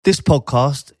This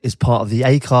podcast is part of the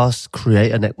Acast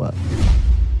Creator Network.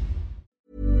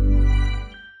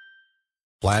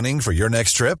 Planning for your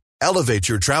next trip? Elevate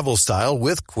your travel style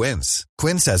with Quince.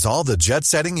 Quince has all the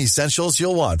jet-setting essentials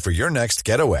you'll want for your next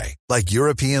getaway, like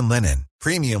European linen,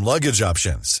 premium luggage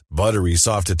options, buttery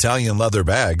soft Italian leather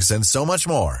bags, and so much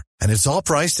more. And it's all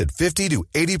priced at 50 to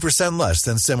 80% less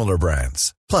than similar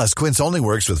brands. Plus, Quince only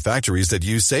works with factories that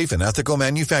use safe and ethical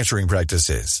manufacturing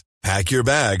practices. Pack your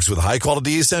bags with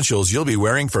high-quality essentials you'll be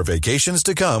wearing for vacations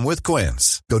to come with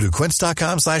Quince. Go to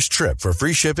quince.com/trip for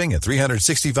free shipping and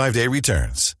 365-day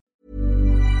returns.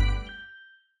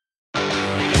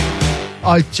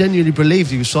 I genuinely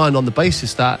believed he was signed on the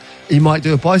basis that he might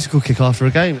do a bicycle kick after a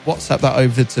game. WhatsApp that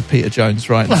over to Peter Jones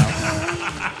right now.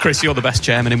 Chris, you're the best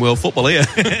chairman in world football here.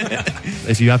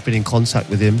 If you have been in contact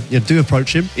with him, do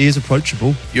approach him. He is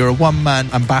approachable. You're a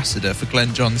one-man ambassador for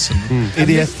Glenn Johnson.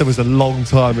 Iniesta was a long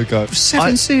time ago.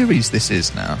 7 series this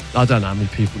is now. I don't know how many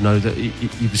people know that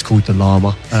he was called the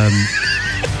Llama.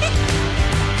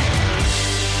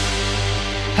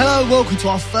 Hello and welcome to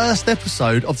our first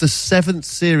episode of the 7th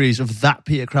series of That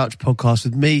Peter Crouch podcast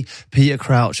with me, Peter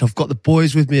Crouch. I've got the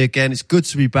boys with me again. It's good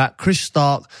to be back. Chris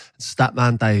Stark and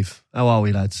Statman Dave. How are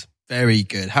we, lads? Very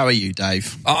good. How are you,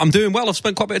 Dave? I'm doing well. I've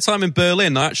spent quite a bit of time in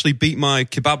Berlin. I actually beat my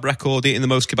kebab record, eating the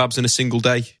most kebabs in a single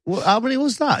day. Well, how many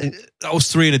was that? That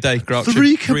was 3 in a day, Crouchy.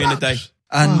 3 kebabs? 3 in a day.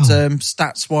 And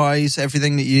stats-wise,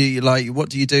 everything that you like, what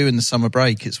do you do in the summer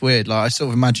break? It's weird. Like I sort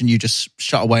of imagine you just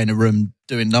shut away in a room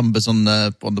doing numbers on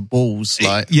the balls.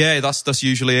 Like, yeah, that's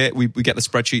usually it. We get the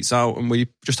spreadsheets out and we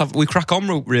crack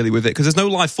on really with it because there's no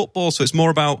live football, so it's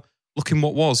more about looking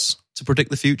what was to predict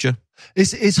the future.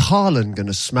 Is Haaland going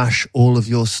to smash all of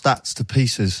your stats to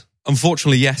pieces?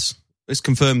 Unfortunately, yes. It's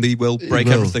confirmed he will break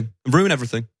everything and ruin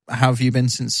everything. How have you been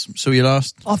since saw you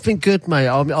last? I've been good, mate.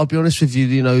 I'll be honest with you.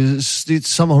 You know,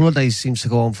 summer holidays seems to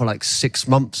go on for like 6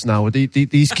 months now.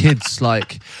 These kids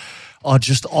are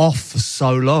just off for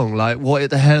so long. Like, what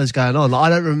the hell is going on? I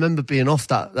don't remember being off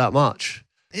that much.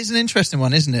 It's an interesting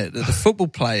one, isn't it? That the football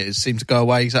players seem to go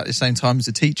away exactly the same time as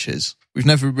the teachers. We've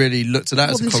never really looked at that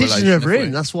as a correlation. The teachers are never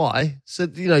in, that's why. So,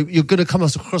 you're going to come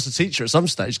across a teacher at some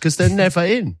stage because they're never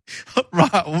in.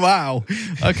 Right, wow.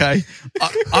 Okay.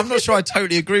 I'm not sure I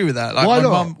totally agree with that. Like, why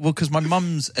not? Because my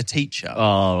mum's a teacher.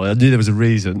 Oh, I knew there was a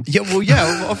reason.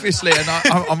 Yeah, obviously. And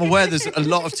I'm aware there's a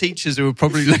lot of teachers who are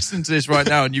probably listening to this right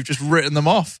now and you've just written them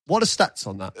off. What are stats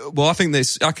on that? Well, I think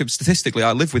statistically,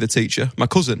 I live with a teacher, my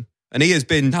cousin, and he has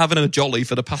been having a jolly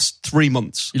for the past 3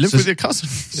 months. You live with your cousin?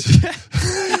 Yeah.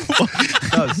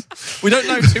 We don't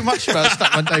know too much about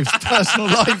Statman Dave's personal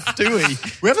life, do we?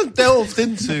 We haven't delved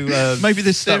into maybe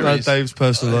this series. Statman Dave's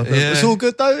personal life. Yeah. It's all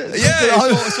good though. Yeah,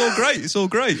 it's all great. It's all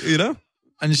great, you know.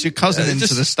 And is your cousin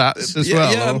into the stats as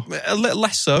well? Yeah, a little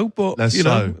less so, but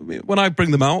when I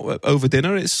bring them out over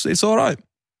dinner, it's all right.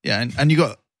 Yeah, and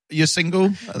you're single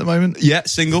at the moment? Yeah,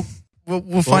 single.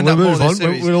 We'll find out more.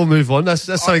 We'll all move on. That's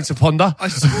something to ponder. I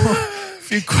saw a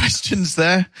few questions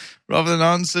there rather than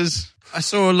answers. I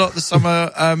saw a lot this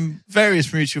summer.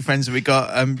 Various mutual friends that we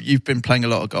got. You've been playing a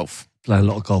lot of golf. Playing a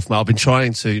lot of golf, mate. I've been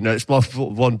trying to. It's my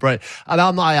one break. And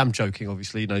I am joking,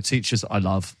 obviously. Teachers I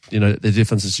love. The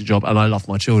difference is your job. And I love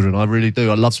my children. I really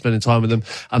do. I love spending time with them.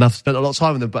 And I've spent a lot of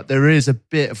time with them. But there is a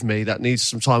bit of me that needs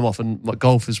some time off. And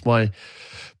golf is my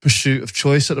pursuit of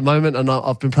choice at the moment. And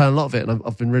I've been playing a lot of it. And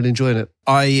I've been really enjoying it.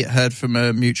 I heard from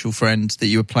a mutual friend that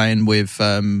you were playing with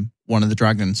one of the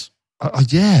Dragons.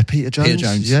 Yeah, Peter Jones. Peter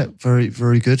Jones. Yeah, very,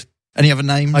 very good. Any other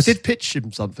names? I did pitch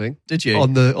him something. Did you?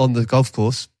 On the golf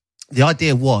course. The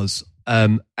idea was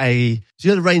the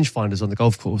rangefinders on the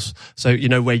golf course. So,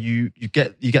 where you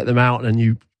get them out and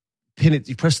you pin it,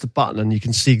 you press the button and you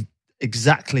can see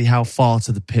exactly how far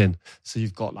to the pin. So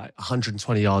you've got like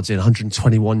 120 yards in,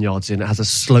 121 yards in. It has a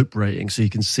slope rating so you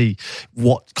can see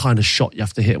what kind of shot you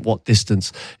have to hit, what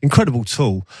distance. Incredible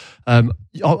tool.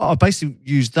 I basically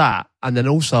used that. And then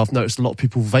also I've noticed a lot of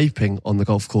people vaping on the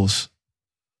golf course.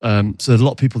 So there's a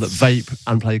lot of people that vape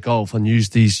and play golf and use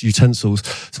these utensils.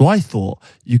 So I thought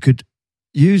you could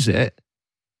use it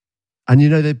and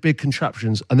they're big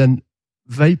contraptions and then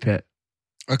vape it.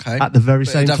 Okay. At the very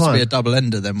same time. It'd have to be a double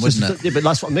ender then, wouldn't it? Yeah, but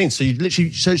that's what I mean. So you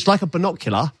literally, it's like a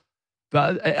binocular,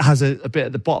 but it has a bit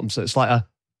at the bottom. So it's like a.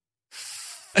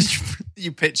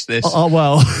 You pitched this. Oh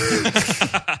well. I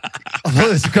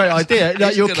thought it's a great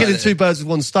idea. You're killing two birds with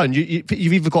one stone. You've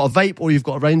either got a vape or you've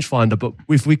got a rangefinder, but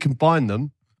if we combine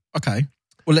them. Okay.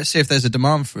 Well, let's see if there's a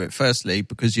demand for it, firstly,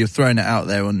 because you're throwing it out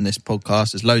there on this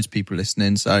podcast. There's loads of people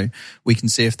listening, so we can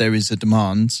see if there is a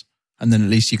demand. And then at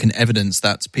least you can evidence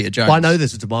that to Peter Jones. Well, I know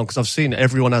there's a demand because I've seen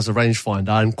everyone has a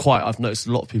rangefinder, and I've noticed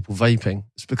a lot of people vaping.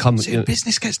 It's become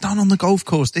business gets done on the golf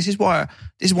course. This is why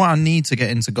I need to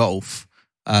get into golf.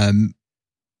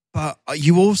 But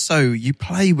you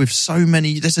play with so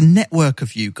many. There's a network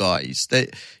of you guys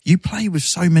that you play with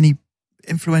so many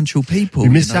influential people.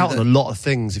 You miss out on a lot of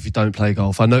things if you don't play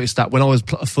golf. I noticed that when I was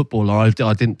a footballer, I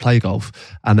didn't play golf,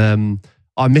 and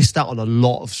I missed out on a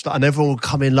lot of stuff. And everyone would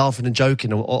come in laughing and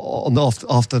joking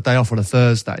after the day off on a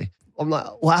Thursday. I'm like,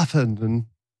 what happened? And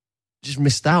just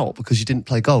missed out because you didn't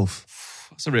play golf.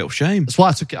 That's a real shame. That's why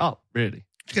I took it up, really.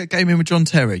 Did you get a game in with John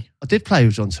Terry? I did play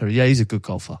with John Terry. Yeah, he's a good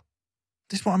golfer.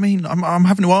 This is what I mean. I'm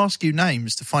having to ask you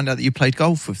names to find out that you played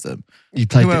golf with them. You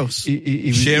played Who else?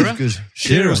 Shearer? Good.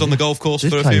 Shearer was on the golf course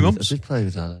for a few months. I did play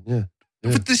with Alan, yeah.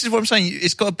 But this is what I'm saying.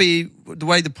 It's got to be, the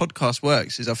way the podcast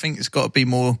works is I think it's got to be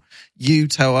more you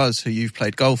tell us who you've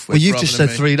played golf with. Well, you've just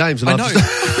said three names. And I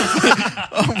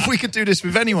know. We could do this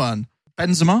with anyone.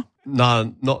 Benzema?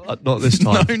 No, not this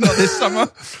time. No, not this summer.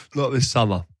 Not this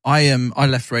summer. I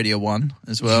left Radio 1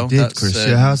 as well. You did, Chris.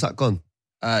 Yeah, how's that gone?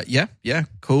 Yeah,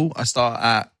 cool. I start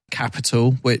at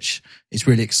Capital, which is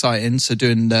really exciting. So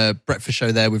doing the breakfast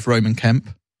show there with Roman Kemp.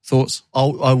 Thoughts? I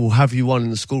will have you one in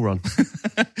the school run.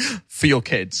 For your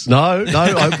kids? No,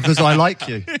 because I like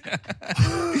you.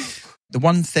 The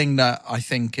one thing that I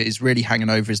think is really hanging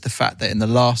over is the fact that in the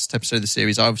last episode of the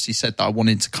series, I obviously said that I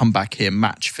wanted to come back here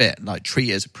match fit, like treat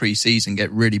it as a pre-season, get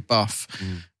really buff,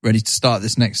 ready to start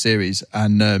this next series.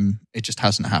 And it just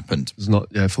hasn't happened. It's not,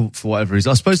 for whatever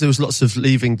reason. I suppose there was lots of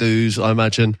leaving dues, I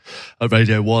imagine, at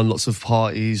Radio 1, lots of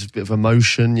parties, a bit of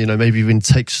emotion, maybe even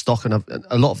take stock. And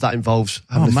a lot of that involves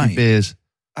having a few beers.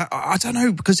 I don't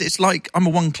know, because it's like I'm a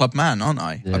one-club man, aren't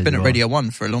I? Yeah, I've been at Radio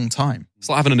 1 for a long time. It's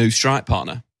like having a new strike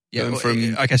partner. Yeah,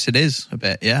 I guess it is a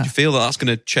bit, yeah. Do you feel that that's going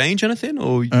to change anything,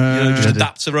 or just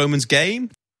adapt to Roman's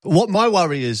game? What my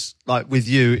worry is, like with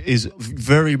you, is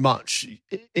very much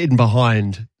in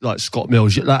behind, like Scott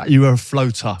Mills. You were a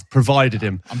floater, provided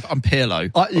him. I'm Pirlo.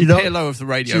 Pirlo of the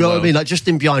radio. Do you know world. what I mean? Like just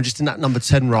in behind, just in that number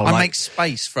 10 role. I make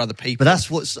space for other people. But that's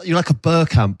you're like a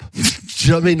Burkamp. Do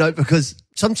you know what I mean? Like, because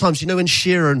sometimes, when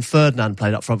Shearer and Ferdinand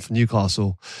played up front for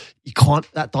Newcastle,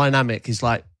 that dynamic is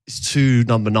like, it's two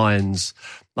number 9s.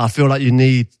 I feel like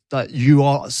you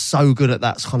are so good at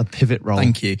that kind of pivot role.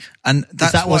 Thank you. And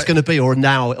is that what's going to be, or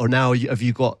now have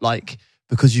you got, like,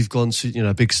 because you've gone to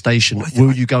a big station,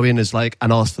 will you go in as like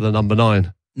and ask for the number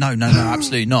 9? No,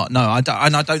 absolutely not. No, I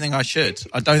don't think I should.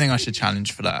 I don't think I should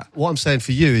challenge for that. What I'm saying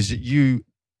for you is that you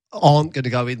aren't going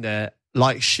to go in there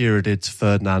like Shearer did to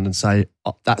Ferdinand and say,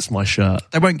 oh, that's my shirt.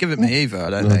 They won't give it me either, I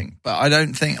don't think. But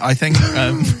I think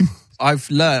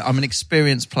I've learned, I'm an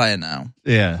experienced player now.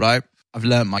 Yeah. Right? I've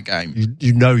learned my game.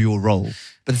 You know your role.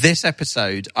 But this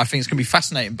episode, I think it's going to be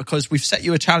fascinating because we've set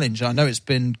you a challenge. I know it's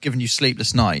been giving you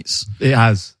sleepless nights. It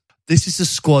has. This is a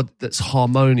squad that's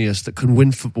harmonious, that can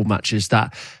win football matches,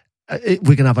 that we're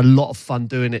going to have a lot of fun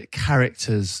doing it.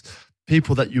 Characters,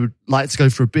 people that you would like to go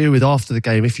for a beer with after the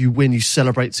game. If you win, you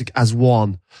celebrate as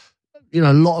one. There's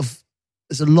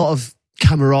a lot of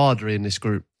camaraderie in this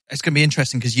group. It's going to be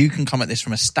interesting because you can come at this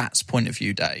from a stats point of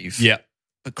view, Dave. Yeah.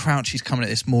 But Crouchy's coming at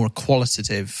this more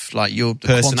qualitative, like your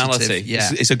personality.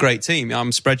 Yeah. It's a great team. I'm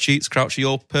spreadsheets, Crouchy,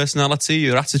 your personality,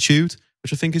 your attitude,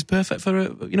 which I think is perfect for a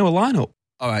lineup.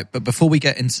 All right, but before we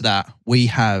get into that, we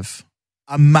have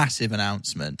a massive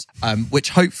announcement, which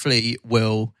hopefully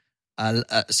will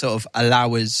sort of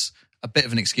allow us a bit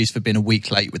of an excuse for being a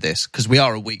week late with this, because we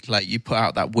are a week late. You put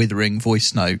out that withering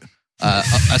voice note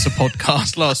as a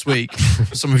podcast last week.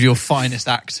 Some of your finest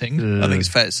acting, I think it's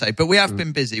fair to say. But we have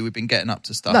been busy. We've been getting up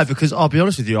to stuff. No, because I'll be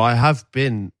honest with you, I have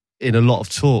been in a lot of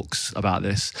talks about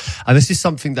this. And this is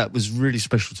something that was really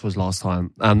special to us last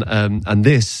time. And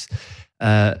this,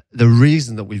 the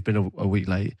reason that we've been a week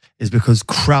late is because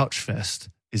Crouch Fest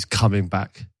is coming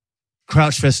back.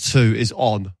 Crouch Fest 2 is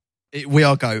on. We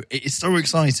are go. It is so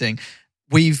exciting.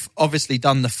 We've obviously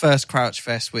done the first Crouch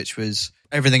Fest, which was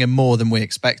everything and more than we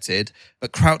expected.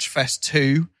 But Crouch Fest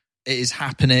 2, it is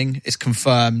happening. It's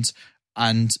confirmed.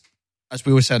 And as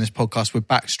we always say on this podcast, we're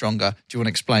back stronger. Do you want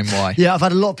to explain why? Yeah, I've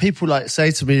had a lot of people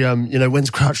say to me, when's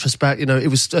Crouch Fest back? It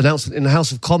was announced in the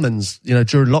House of Commons, during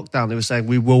lockdown. They were saying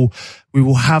we will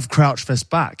have Crouch Fest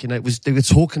back. They were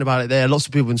talking about it there. Lots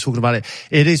of people have been talking about it.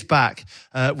 It is back.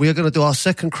 We are going to do our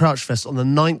second Crouch Fest on the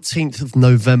 19th of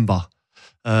November.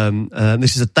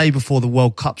 This is a day before the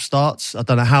World Cup starts. I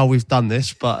don't know how we've done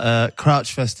this, but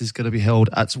Crouch Fest is going to be held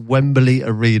at Wembley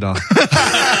Arena.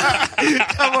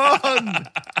 Come on.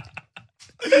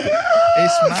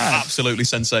 It's mad. Absolutely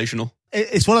sensational.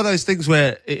 It's one of those things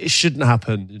where it shouldn't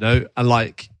happen,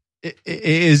 and it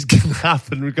is going to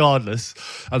happen regardless,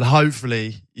 and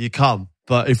hopefully you come.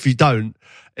 But if you don't,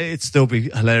 it'd still be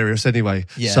hilarious anyway.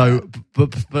 Yeah. So,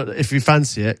 but if you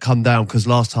fancy it, come down, because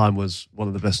last time was one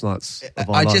of the best nights of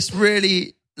our life. I just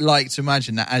really like to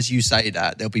imagine that as you say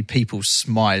that, there'll be people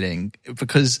smiling,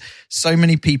 because so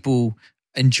many people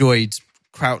enjoyed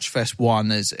Crouch Fest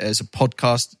 1 as a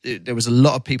podcast. There was a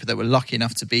lot of people that were lucky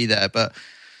enough to be there, but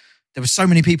there were so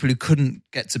many people who couldn't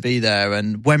get to be there.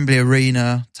 And Wembley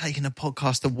Arena, taking a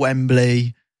podcast to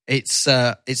Wembley, it's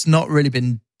not really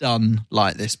been done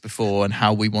like this before, and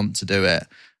how we want to do it.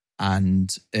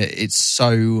 And it's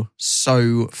so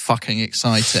fucking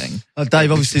exciting.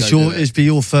 Dave, obviously it's been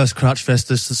your first Crouch Fest.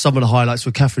 Some of the highlights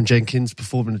were Catherine Jenkins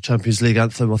performing the Champions League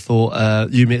anthem. I thought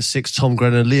You Me at Six, Tom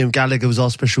Grennan, Liam Gallagher was our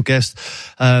special guest.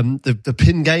 The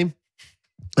pin game.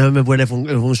 I remember when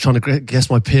everyone was trying to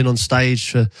guess my pin on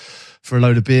stage for a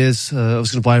load of beers. I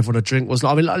was going to buy everyone a drink.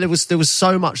 There was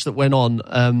so much that went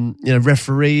on.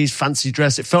 Referees, fancy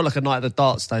dress. It felt like a night at the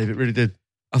darts, Dave. It really did.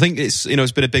 I think it's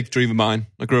been a big dream of mine.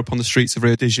 I grew up on the streets of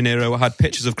Rio de Janeiro. I had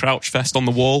pictures of Crouch Fest on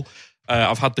the wall.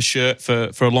 I've had the shirt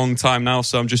for a long time now,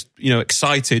 so I'm just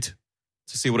excited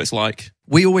to see what it's like.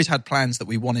 We always had plans that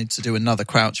we wanted to do another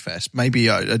Crouch Fest. Maybe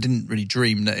I didn't really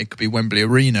dream that it could be Wembley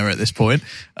Arena at this point,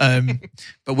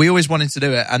 but we always wanted to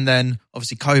do it. And then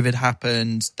obviously COVID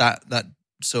happened. That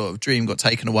sort of dream got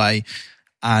taken away,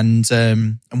 and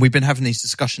we've been having these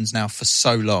discussions now for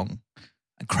so long.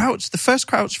 The first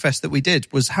Crouch Fest that we did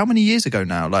was how many years ago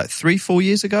now? Like 3-4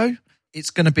 years ago? It's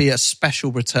going to be a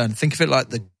special return. Think of it like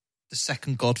the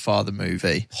second Godfather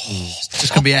movie. It's just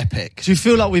going to be epic. Do you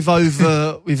feel like we've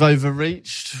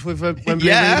overreached with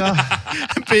Wembley Arena?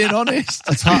 Being honest.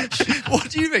 A touch. What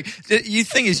do you think? You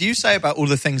think is you say about all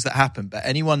the things that happened, but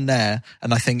anyone there,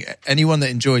 and I think anyone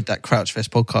that enjoyed that Crouch Fest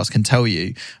podcast can tell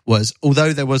you, was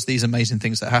although there was these amazing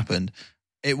things that happened,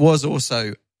 it was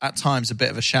also at times a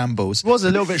bit of a shambles. It was a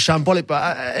little bit shambolic,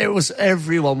 but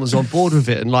everyone was on board with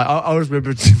it. And like, I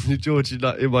remember George in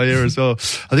my ear as well.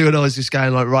 I think when I was just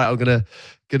going like, right, I'm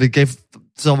gonna give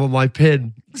someone my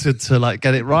pin to like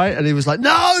get it right, and he was like,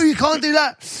 no, you can't do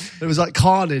that. It was like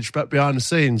carnage behind the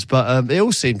scenes, but it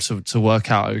all seemed to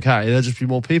work out okay. There'll just be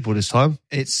more people this time.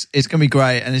 It's gonna be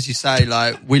great. And as you say,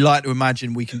 like, we like to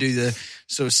imagine we can do the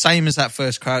sort of same as that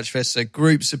first Crouch Fest. So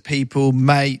groups of people,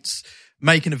 mates,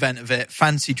 make an event of it,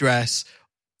 fancy dress,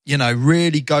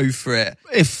 really go for it.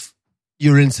 If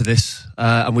you're into this,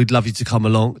 and we'd love you to come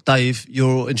along, Dave,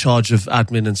 you're in charge of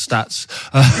admin and stats.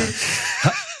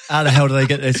 How the hell do they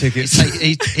get their tickets?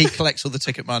 He collects all the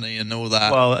ticket money and all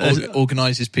that. Well,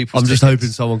 organises people's I'm just tickets.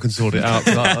 hoping someone can sort it out.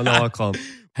 I know I can't.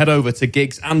 Head over to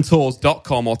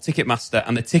gigsandtours.com or Ticketmaster,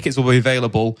 and the tickets will be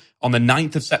available on the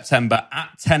 9th of September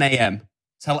at 10 a.m.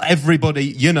 Tell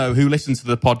everybody who listens to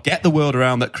the pod, get the word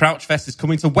around that Crouch Fest is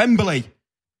coming to Wembley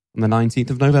on the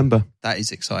 19th of November. That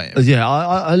is exciting. Yeah,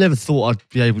 I never thought I'd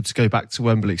be able to go back to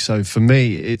Wembley. So for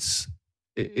me, it's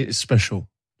special.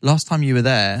 Last time you were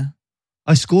there,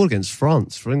 I scored against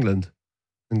France for England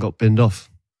and got binned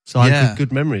off. So I had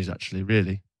good memories, actually,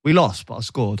 really. We lost, but I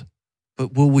scored.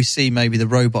 But will we see maybe the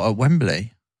robot at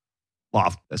Wembley?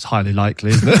 Well, that's highly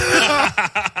likely, isn't it?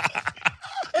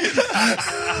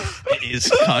 It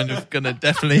is kind of going to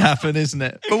definitely happen, isn't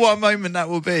it? But what a moment that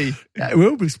will be. Yeah, it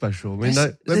will be special. I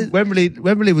mean,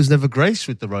 Wembley was never graced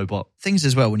with the robot. Things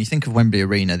as well, when you think of Wembley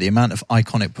Arena, the amount of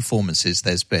iconic performances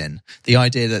there's been, the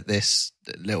idea that this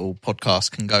little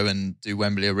podcast can go and do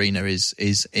Wembley Arena is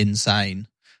insane.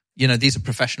 These are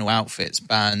professional outfits,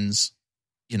 bands,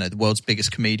 the world's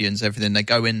biggest comedians, everything. They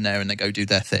go in there and they go do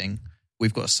their thing.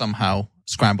 We've got to somehow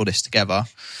scramble this together.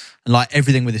 And like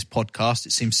everything with this podcast,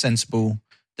 it seems sensible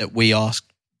that we ask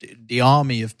the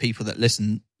army of people that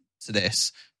listen to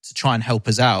this to try and help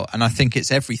us out. And I think it's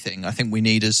everything. I think we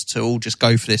need us to all just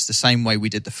go for this the same way we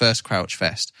did the first Crouch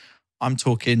Fest. I'm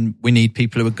talking, we need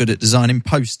people who are good at designing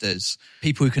posters,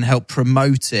 people who can help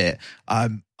promote it.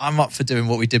 I'm up for doing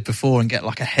what we did before and get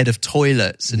like a head of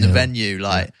toilets in the venue.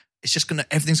 It's just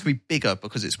everything's going to be bigger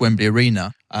because it's Wembley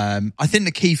Arena. I think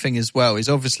the key thing as well is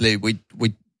obviously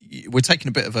we're taking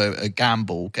a bit of a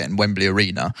gamble getting Wembley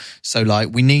Arena. So like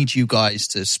we need you guys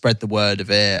to spread the word of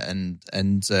it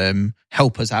and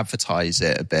help us advertise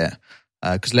it a bit.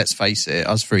 Because let's face it,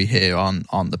 us three here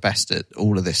aren't the best at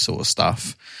all of this sort of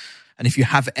stuff. And if you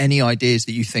have any ideas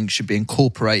that you think should be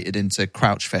incorporated into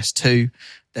Crouch Fest 2,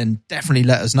 then definitely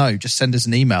let us know. Just send us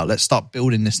an email. Let's start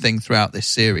building this thing throughout this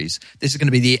series. This is going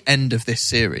to be the end of this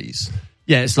series.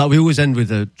 Yeah, it's like we always end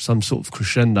with some sort of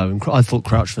crescendo, and I thought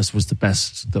Crouchfest was the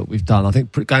best that we've done. I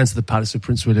think going to the Palace of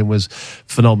Prince William was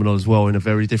phenomenal as well in a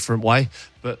very different way.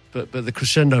 But the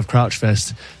crescendo of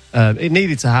Crouchfest, it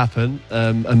needed to happen,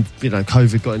 and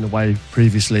COVID got in the way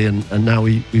previously, and now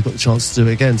we've got the chance to do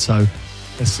it again. So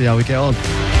let's see how we get on.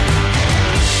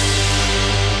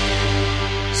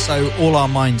 So all our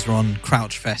minds are on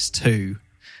Crouchfest 2,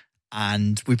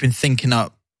 and we've been thinking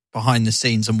up behind the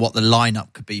scenes and what the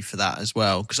lineup could be for that as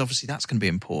well, because obviously that's going to be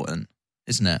important,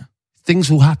 isn't it?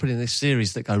 Things will happen in this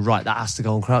series that go, right, that has to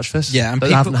go on Crouchfest. Yeah, and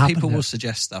people will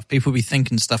suggest stuff. People will be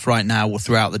thinking stuff right now or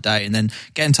throughout the day, and then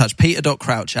get in touch,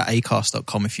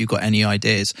 peter.crouch@acast.com if you've got any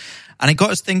ideas. And it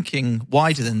got us thinking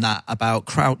wider than that about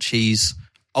Crouchy's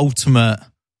ultimate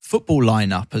football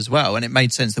lineup as well, and it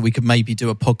made sense that we could maybe do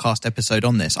a podcast episode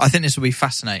on this. I think this will be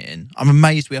fascinating. I'm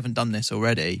amazed we haven't done this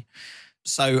already.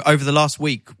 So over the last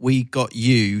week, we got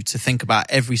you to think about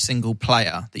every single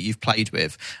player that you've played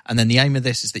with. And then the aim of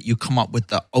this is that you come up with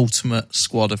the ultimate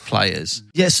squad of players.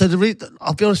 Yeah, so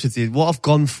I'll be honest with you, what I've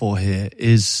gone for here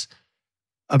is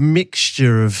a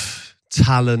mixture of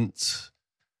talent,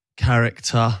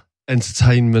 character,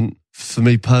 entertainment for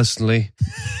me personally.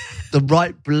 The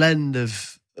right blend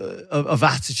of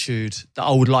attitude that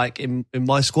I would like in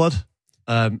my squad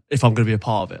if I'm going to be a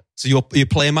part of it. So you're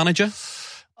player manager?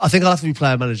 I think I'll have to be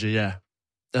player manager, yeah.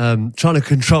 Trying to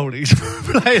control these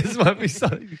players might be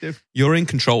something different. You're in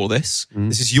control of this.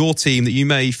 This is your team that you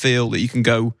may feel that you can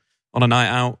go on a night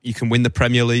out, you can win the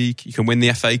Premier League, you can win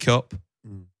the FA Cup.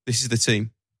 This is the team.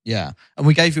 Yeah. And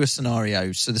we gave you a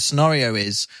scenario. So the scenario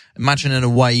is, imagine an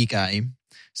away game.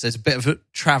 So there's a bit of a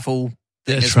travel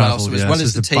thing as well. So as well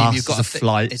as the team, bus, you've got a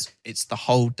flight. It's the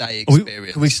whole day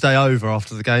experience. Can we stay over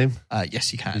after the game?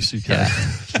 Yes, you can. Yes, you can. Yeah.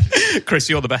 Chris,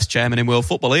 you're the best chairman in world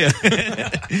football here.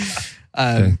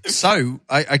 So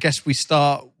I guess we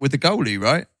start with the goalie,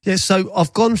 right? Yeah, so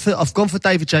I've gone for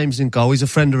David James in goal. He's a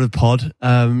friend of the pod,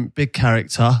 big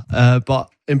character. But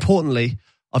importantly,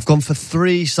 I've gone for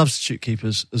 3 substitute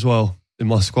keepers as well in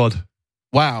my squad.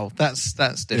 Wow, that's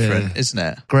different, isn't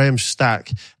it? Graham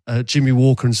Stack, Jimmy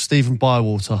Walker and Stephen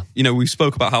Bywater. You know, we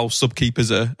spoke about how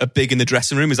sub-keepers are big in the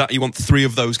dressing room. Is that you want 3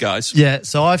 of those guys? Yeah,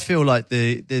 so I feel like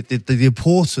the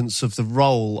importance of the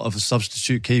role of a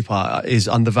substitute keeper is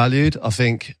undervalued. I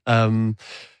think they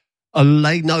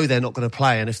know they're not going to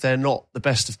play, and if they're not the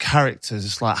best of characters,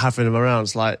 it's like having them around.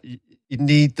 It's like you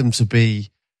need them to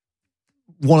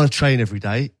want to train every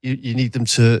day. You need them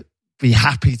to be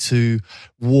happy to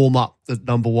warm up the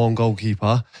number 1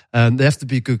 goalkeeper. They have to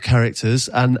be good characters,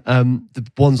 and the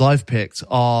ones I've picked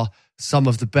are some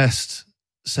of the best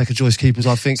second choice keepers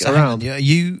I think around. Are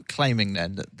you claiming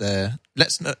then that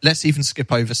let's even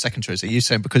skip over second choice? Are you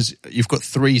saying because you've got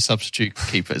 3 substitute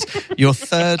keepers, your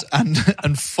third and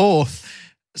 4th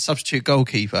substitute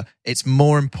goalkeeper, it's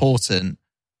more important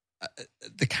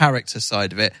the character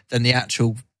side of it than the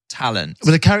actual talent?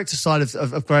 But the character side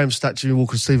of Graham Stack, Jimmy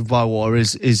Walker, Stephen Bywater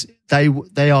is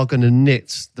they are going to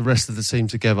knit the rest of the team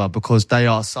together because they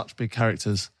are such big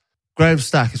characters. Graham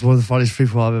Stack is one of the funniest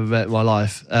people I've ever met in my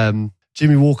life.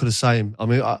 Jimmy Walker the same. I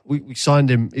mean, we signed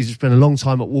him. He's spent a long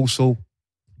time at Walsall.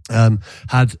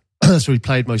 So he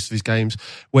played most of his games.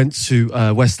 Went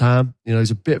to West Ham. You know,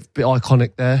 he's a bit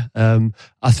iconic there.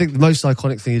 I think the most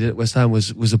iconic thing he did at West Ham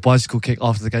was a bicycle kick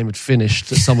after the game had finished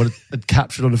that someone had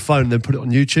captured on the phone and then put it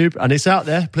on YouTube. And it's out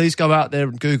there. Please go out there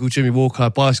and Google Jimmy Walker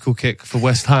bicycle kick for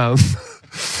West Ham.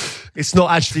 It's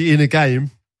not actually in a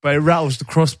game, but it rattles the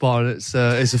crossbar and it's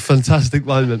a fantastic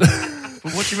moment.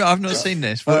 But what do you mean? I've not seen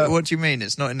this. What do you mean?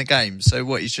 It's not in the game. So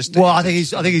what? He's just. Well, I think he's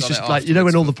just like, you know,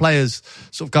 when all the players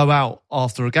sort of go out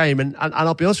after a game, and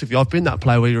I'll be honest with you, I've been that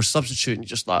player where you're a substitute and you're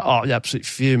just like, oh, you're absolutely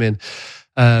fuming,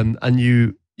 and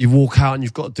you walk out and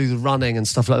you've got to do the running and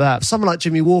stuff like that. Someone like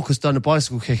Jimmy Walker's done a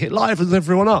bicycle kick, it livens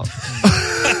everyone up.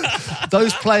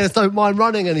 Those players don't mind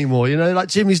running anymore, you know. Like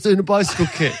Jimmy's doing a bicycle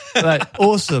kick, like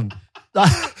awesome.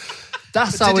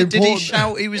 That's how important. Did he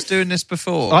shout he was doing this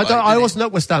before? I wasn't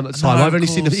at West Ham at the time. I've only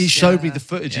seen he showed me the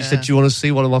footage. He said, "Do you want to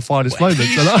see one of my finest moments?"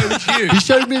 He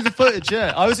showed me the footage.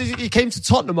 Yeah, he came to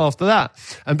Tottenham after that.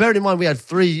 And bearing in mind, we had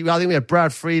 3. I think we had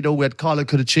Brad Friedel, we had Carlo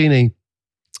Cudicini,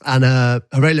 and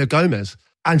Aurelio Gomez,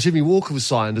 and Jimmy Walker was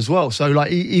signed as well. So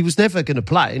like he was never going to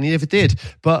play, and he never did.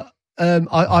 But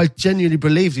I genuinely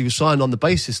believed he was signed on the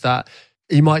basis that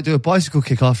he might do a bicycle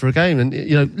kick after a game, and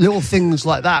you know, little things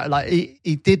like that. Like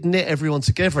he did knit everyone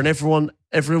together, and everyone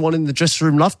in the dressing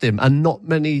room loved him. And not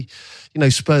many, you know,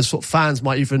 Spurs sort of fans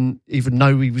might even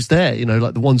know he was there. You know,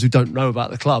 like the ones who don't know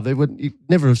about the club, you'd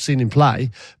never have seen him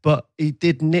play, but he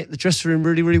did knit the dressing room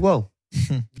really, really well.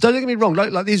 Don't get me wrong.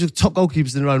 Like these are top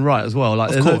goalkeepers in their own right as well.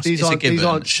 Like Of course, these it's a aren't given.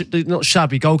 they're not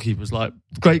shabby goalkeepers. Like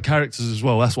great characters as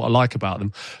well. That's what I like about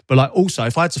them. But like also,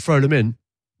 if I had to throw them in,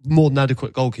 more than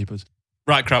adequate goalkeepers.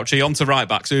 Right, Crouchy, on to right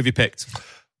backs. Who have you picked?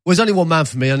 Well, there's only one man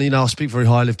for me, and I speak very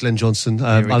highly of Glenn Johnson.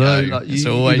 I know, go. It's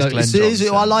always Glenn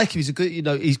Johnson. I like him. He's a good,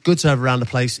 he's good to have around the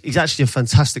place. He's actually a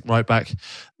fantastic right back.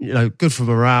 Good for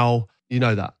morale. You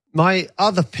know that. My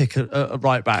other pick at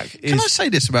right back is. Can I say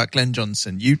this about Glenn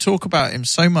Johnson? You talk about him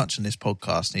so much in this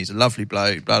podcast, and he's a lovely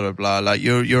bloke. Blah blah blah. Like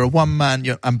you're a one man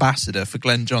ambassador for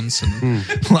Glenn Johnson.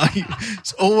 Like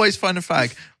it's always find a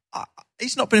flag.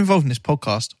 He's not been involved in this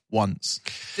podcast once.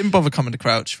 Didn't bother coming to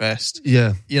Crouch Fest.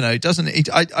 Yeah. Doesn't he?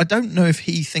 I don't know if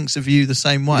he thinks of you the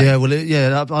same way. Yeah, well,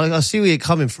 I see where you're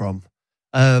coming from.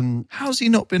 How's he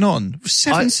not been on?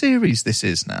 7 series this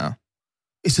is now.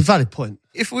 It's a valid point.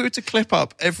 If we were to clip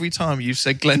up every time you've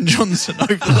said Glenn Johnson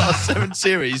over the last 7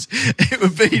 series, it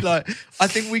would be like, I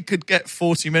think we could get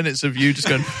 40 minutes of you just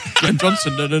going, Glenn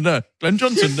Johnson, no. Glenn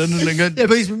Johnson, no. Yeah,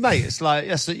 but he's my mate. It's like,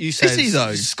 that's what you said. Is he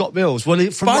though? Scott Mills. Well, I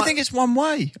think it's one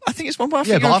way. I think you're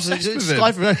obsessed with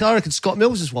him. I reckon Scott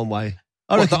Mills is one way.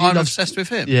 I'm obsessed with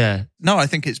him? Yeah. No, I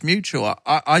think it's mutual.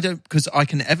 I don't, because I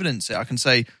can evidence it. I can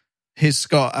say, here's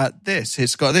Scott at this,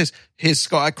 here's Scott at this, here's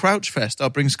Scott at Crouch Fest. I'll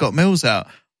bring Scott Mills out.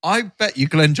 I bet you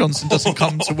Glenn Johnson doesn't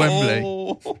come to Wembley.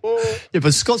 Yeah,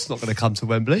 but Scott's not going to come to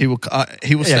Wembley. He will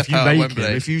step out at Wembley.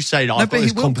 If you say, I've got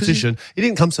this competition. He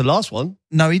didn't come to the last one.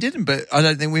 No, he didn't, but I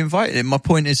don't think we invited him. My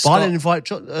point is, I didn't invite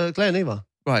Glenn either.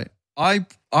 Right.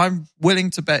 I'm willing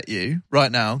to bet you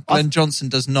right now, Glenn Johnson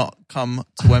does not come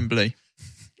to Wembley.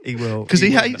 He will. Because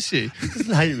he hates you. He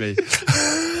doesn't hate me.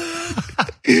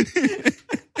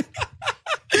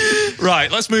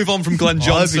 Right, let's move on from Glenn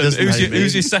Johnson.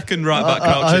 Who's your second right back,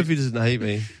 Crouchy? I hope he doesn't hate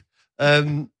me.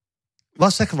 My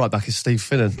second right back is Steve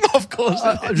Finnan. Of course.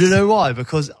 Do you know why?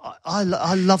 Because I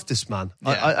love this man.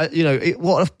 Yeah.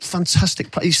 What a fantastic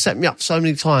play. He set me up so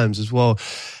many times as well.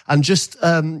 And just,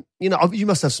 you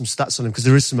must have some stats on him because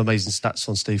there is some amazing stats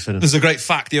on Steve Finnan. There's a great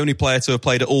fact. The only player to have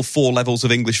played at all 4 levels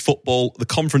of English football, the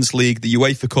Conference League, the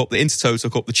UEFA Cup, the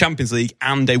Intertoto Cup, the Champions League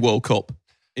and a World Cup.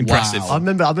 Impressive. Wow. I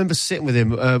remember sitting with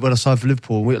him when I signed for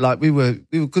Liverpool. We were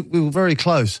good, we were very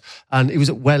close, and he was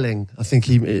at Welling. I think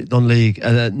he non-league,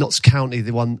 Notts County.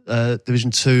 They won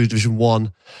Division 2, Division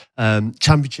 1,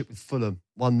 Championship with Fulham.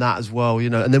 Won that as well,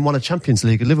 and then won a Champions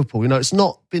League at Liverpool. It's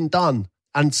not been done,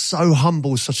 and so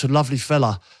humble, such a lovely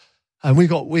fella. And we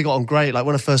got on great. Like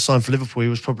when I first signed for Liverpool, he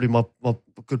was probably my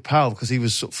good pal because he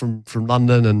was sort of from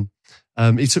London,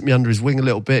 and he took me under his wing a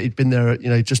little bit. He'd been there,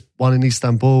 just won in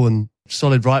Istanbul and.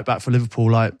 Solid right back for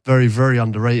Liverpool, like very, very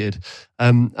underrated.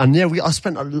 I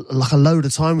spent a load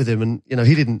of time with him, and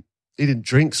he didn't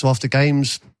drink. So after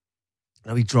games,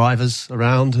 he'd drive us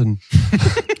around, and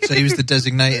so he was the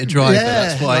designated driver. Yeah,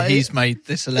 that's why he's made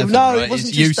this 11. No, right? it wasn't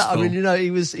it's just useful. that. I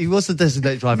mean, he was the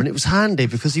designated driver, and it was handy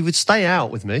because he would stay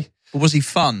out with me. But was he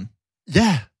fun?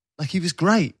 Yeah, like he was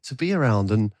great to be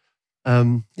around, and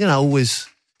always,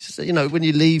 when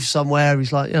you leave somewhere,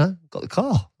 he's like, got the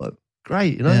car. Like,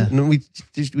 great, Yeah. and then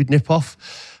we'd nip off,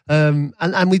 and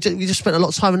we just spent a lot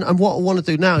of time. And what I want to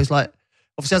do now is like,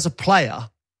 obviously as a player,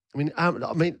 one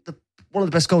of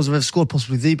the best goals I've ever scored,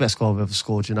 possibly the best goal I've ever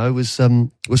scored, was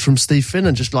from Steve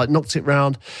Finnan, just like knocked it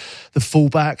round the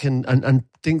fullback and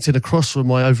dinked it across with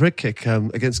my overhead kick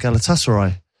against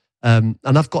Galatasaray, and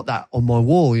I've got that on my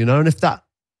wall, and if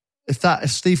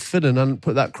Steve Finnan hadn't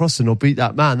put that cross in or beat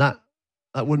that man, that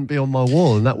wouldn't be on my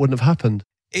wall and that wouldn't have happened.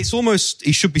 It's almost,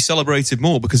 he should be celebrated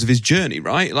more because of his journey,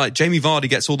 right? Like Jamie Vardy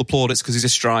gets all the plaudits because he's a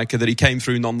striker, that he came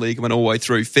through non-league and went all the way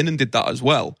through. Finnan did that as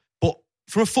well. But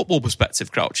from a football perspective,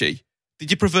 Crouchy,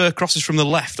 did you prefer crosses from the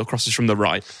left or crosses from the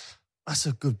right? That's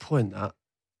a good point, that.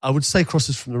 I would say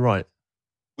crosses from the right.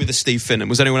 With a Steve Finnan,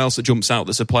 was anyone else that jumps out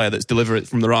that's a player that's delivered it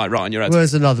from the right on your head? Well,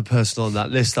 there's another person on that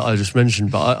list that I just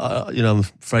mentioned, but I'm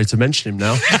afraid to mention him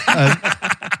now.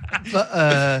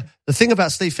 But the thing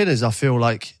about Steve Finnan is I feel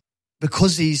like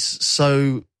because he's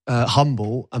so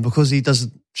humble and because he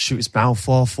doesn't shoot his mouth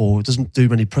off or doesn't do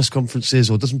many press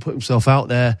conferences or doesn't put himself out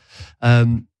there,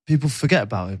 people forget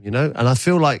about him, And I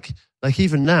feel like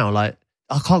even now, like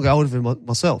I can't get hold of him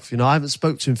myself. I haven't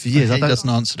spoke to him for years. He doesn't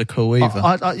answer the call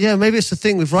either. Yeah, maybe it's the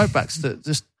thing with right backs that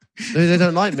just they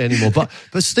don't like me anymore. But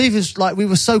Steve is like, we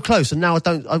were so close, and now I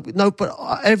don't. But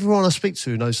everyone I speak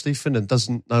to knows Steve Finnan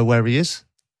doesn't know where he is.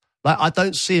 Like I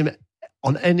don't see him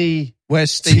on any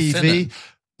Where's Steve TV. Finnan?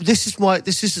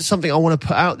 This is something I want to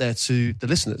put out there to the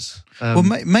listeners. Well,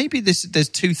 maybe there's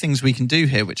 2 things we can do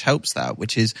here which helps that,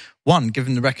 which is, one, give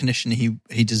him the recognition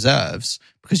he deserves,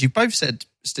 because you both said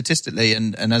statistically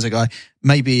and as a guy,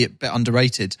 maybe a bit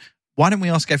underrated. why don't we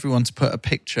ask everyone to put a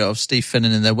picture of Steve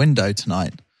Finnan in their window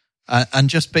tonight? And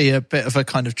just be a bit of a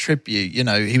kind of tribute, you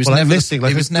know. He was never missing,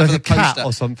 he was never the cat poster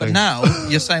or something. But now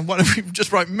you're saying, why don't we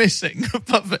just write missing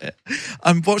above it?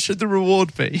 And what should the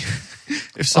reward be?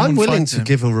 If someone I'm willing finds to him?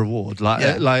 give a reward.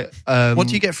 What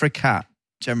do you get for a cat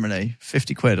generally?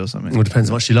 50 quid or something? Well, it depends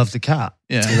how much you love the cat.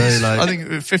 Yeah, you know, I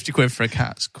think 50 quid for a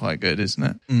cat's quite good, isn't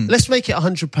it? Let's make it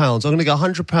 £100. I'm going to go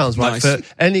 £100 right Nice. for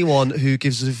anyone who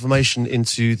gives us information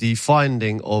into the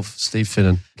finding of Steve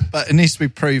Finnan. But it needs to be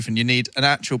proven. You need an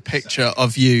actual picture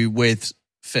of you with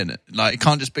Finnan. Like, it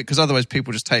can't just be, because otherwise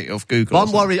people just take it off Google.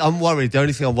 But I'm worried. The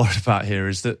only thing I'm worried about here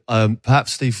is that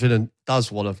perhaps Steve Finnan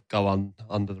does want to go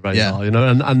under the radar, you know,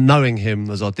 and knowing him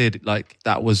as I did, like,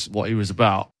 that was what he was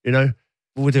about, you know.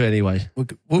 But we'll do it anyway.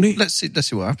 Well, let's see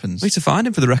what happens. We need to find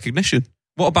him for the recognition.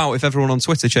 What about if everyone on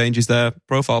Twitter changes their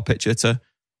profile picture to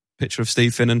picture of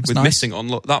Steve Finnan with nice. missing on?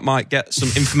 Look, that might get some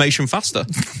information faster.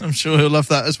 I'm sure he'll love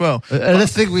that as well. And I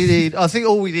think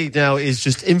all we need now is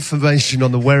just information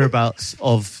on the whereabouts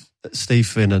of Steve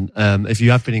Finnan. If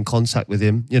you have been in contact with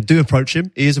him, you know, do approach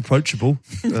him. He is approachable.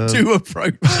 Do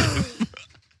approach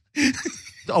him.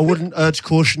 I wouldn't urge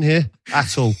caution here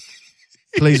at all.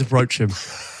 Please approach him.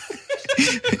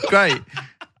 Great.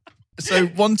 So,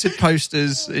 wanted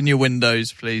posters in your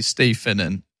windows, please, Steve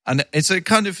Finnan. And it's a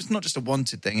kind of, it's not just a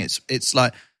wanted thing. It's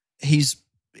like he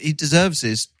deserves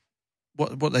his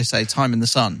what they say, time in the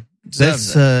sun.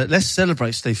 Let's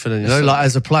celebrate Steve Finnan. You know, like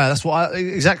as a player, that's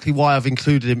exactly why I've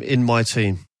included him in my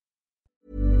team.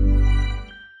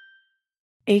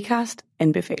 Acast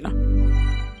anbefaler.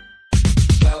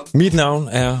 Mit navn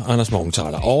er Anders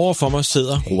Morgenthaler. Overfor mig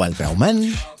sidder Roald Bergmann.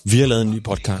 Vi har lavet en ny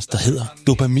podcast, der hedder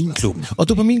Dopaminklubben. Og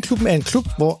Dopaminklubben er en klub,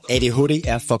 hvor ADHD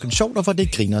er fucking sjovt, og hvor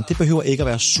det griner. Det behøver ikke at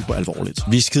være super alvorligt.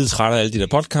 Vi er skide trætte af alle de der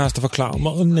podcasts, der forklarer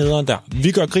mig og nederen der.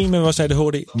 Vi gør grin med vores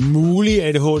ADHD. Mulig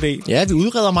ADHD. Ja, vi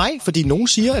udreder mig, fordi nogen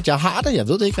siger, at jeg har det. Jeg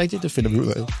ved det ikke rigtigt, det finder vi ud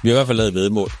af. Vi har i hvert fald lavet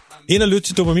vedmål. Ind og lyt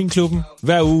til Dopaminklubben.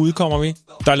 Hver uge udkommer vi.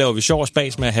 Der laver vi sjov og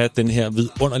spas med at have den her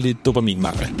vidunderlige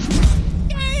dopaminmangel.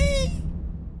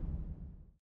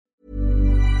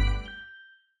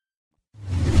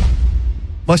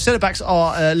 My centre-backs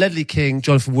are Ledley King,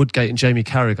 Jonathan Woodgate and Jamie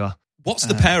Carragher. What's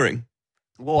the pairing?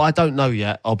 Well, I don't know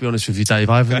yet. I'll be honest with you, Dave.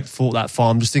 I haven't thought that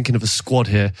far. I'm just thinking of a squad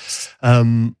here.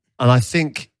 And I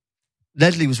think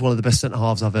Ledley was one of the best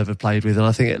centre-halves I've ever played with. And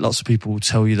I think lots of people will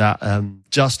tell you that.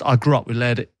 I grew up with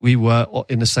Led. We were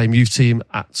in the same youth team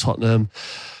at Tottenham.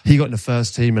 He got in the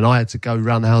first team and I had to go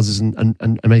around the houses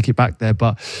and make it back there.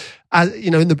 But as,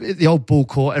 you know, in the old ball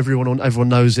court, everyone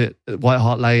knows it. At White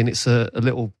Hart Lane, it's a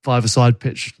little five-a-side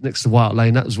pitch next to White Hart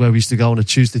Lane. That was where we used to go on a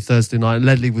Tuesday, Thursday night. And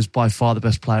Ledley was by far the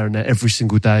best player in there every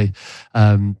single day.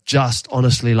 Just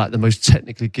honestly, like the most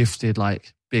technically gifted,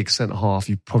 like big centre half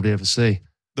you've probably ever see.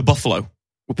 The Buffalo.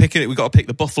 We're picking it. We've got to pick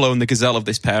the Buffalo and the Gazelle of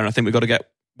this pair, and I think we've got to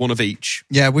get one of each.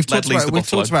 Yeah, we've talked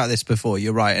Buffalo. about this before.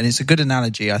 You're right, and it's a good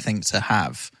analogy, I think, to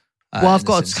have. Well, I've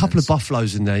got a couple of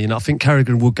Buffaloes in there. You know, I think Carragher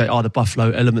and Woodgate are the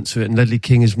Buffalo element to it, and Ledley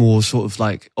King is more sort of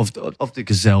like of the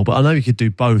Gazelle. But I know you could do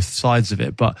both sides of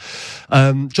it. But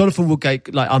Jonathan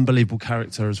Woodgate, like unbelievable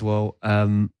character as well.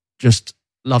 Just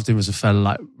loved him as a fella,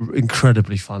 like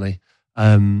incredibly funny.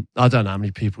 I don't know how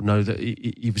many people know that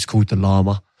he was called the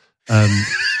Llama.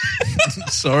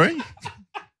 Sorry?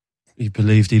 He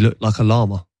believed he looked like a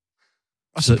llama.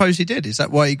 I suppose he did. Is that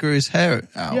why he grew his hair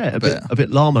out? Yeah, a bit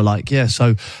llama-like, yeah.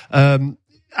 So, and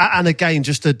again,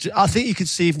 I think you could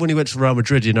see even when he went to Real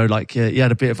Madrid, you know, like he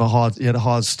had a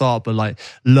hard start, but like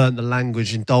learned the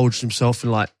language, indulged himself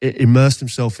in like, immersed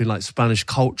himself in like Spanish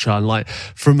culture. And like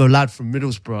from a lad from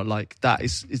Middlesbrough, like that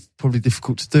is probably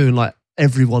difficult to do. And like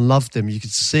everyone loved him. You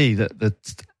could see that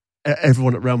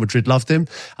everyone at Real Madrid loved him.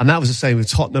 And that was the same with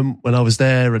Tottenham when I was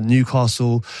there, and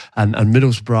Newcastle and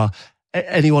Middlesbrough.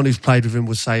 Anyone who's played with him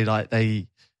would say like they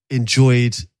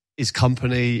enjoyed his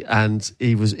company, and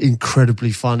he was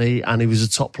incredibly funny, and he was a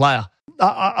top player.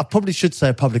 I probably should say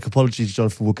a public apology to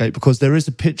Jonathan Woodgate, because there is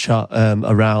a picture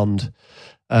around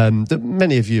that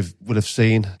many of you would have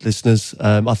seen, listeners.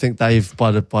 I think Dave,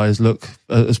 by his look,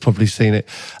 has probably seen it.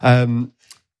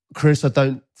 Chris, I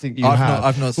don't think you have.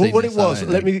 I've not seen what it was.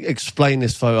 Let me explain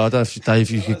this photo. I don't know if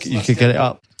Dave, you could get it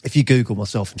up. If you Google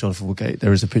myself and Jonathan Woodgate,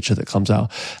 there is a picture that comes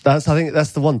out. I think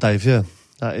that's the one, Dave. Yeah,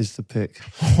 that is the pic.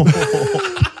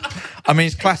 I mean,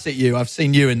 it's classic you. I've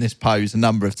seen you in this pose a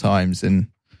number of times, and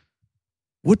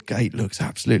Woodgate looks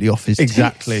absolutely off his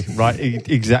Exactly tits. right.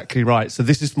 Exactly right. So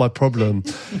this is my problem,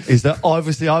 is that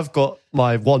obviously I've got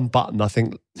my one button. I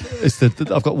think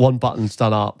I've got one button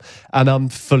done up, and I'm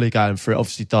fully going for it.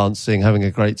 Obviously, dancing, having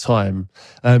a great time.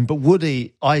 But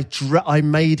Woody, I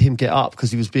made him get up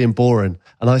because he was being boring,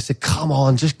 and I said, "Come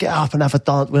on, just get up and have a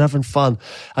dance. We're having fun."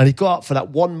 And he got up for that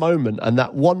one moment, and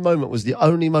that one moment was the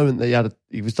only moment that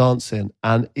he was dancing,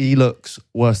 and he looks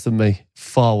worse than me,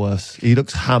 far worse. He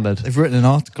looks hammered. They've written an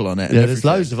article on it. Yeah, there's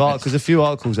loads of articles, a few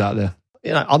articles out there.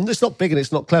 You know, it's not big and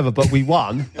it's not clever, but we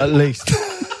won at least.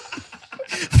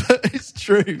 But it's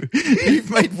true. You've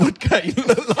made Woodgate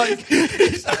look like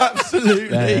he's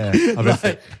absolutely.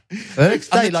 The next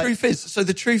day, and the truth is, the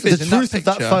in truth that of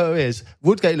that photo is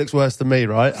Woodgate looks worse than me,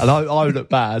 right? And I look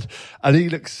bad, and he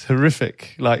looks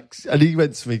horrific. Like, and he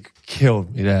went to me,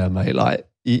 killed me there, mate. Like,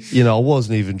 you know, I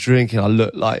wasn't even drinking. I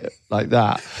looked like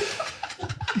that.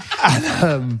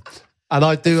 And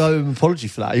I do owe him an apology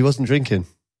for that. He wasn't drinking.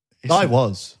 I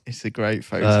was. It's a great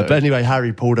photo. But anyway,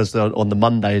 Harry pulled us on the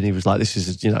Monday, and he was like, "This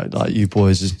is, you know, like you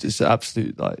boys, it's an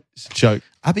absolute, like, it's a joke."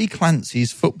 Abby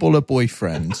Clancy's footballer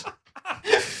boyfriend,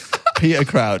 Peter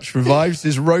Crouch, revives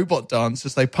his robot dance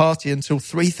as they party until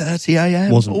 3:30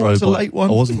 a.m. Wasn't robot. A late one.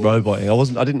 I wasn't roboting.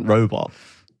 I didn't robot.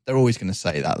 They're always going to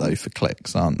say that though for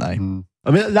clicks, aren't they? I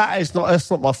mean, that's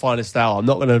not my finest hour. I'm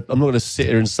not gonna sit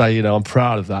here and say, you know, I'm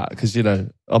proud of that, because, you know,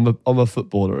 I'm a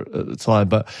footballer at the time.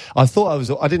 But I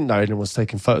didn't know anyone was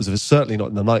taking photos of it. Certainly not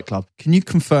in the nightclub. Can you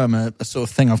confirm a sort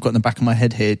of thing I've got in the back of my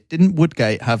head here? Didn't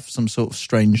Woodgate have some sort of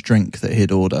strange drink that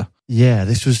he'd order? Yeah,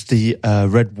 this was the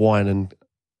red wine and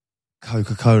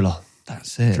Coca-Cola.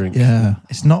 That's it. Drink. Yeah,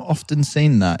 it's not often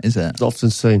seen, that is it? It's often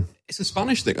seen. It's a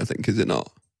Spanish thing, I think, is it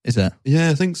not? Is it?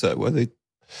 Yeah, I think so. Where they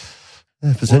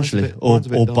potentially, or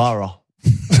Barra,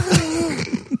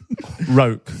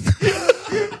 Roke.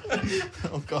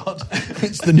 Oh God,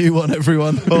 it's the new one,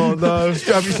 everyone. Oh no,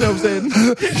 strap yourselves in.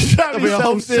 There'll be a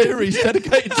whole series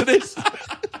dedicated to this.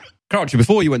 Crouchy,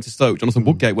 before you went to Stoke, Jonathan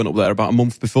Woodgate went up there about a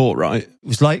month before, right?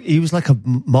 He was like a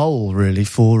mole, really,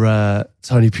 for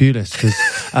Tony Pulis, because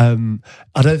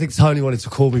I don't think Tony wanted to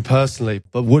call me personally,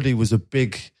 but Woody was a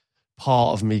big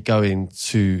part of me going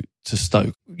to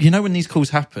Stoke. You know, when these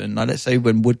calls happen, like let's say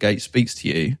when Woodgate speaks to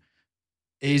you,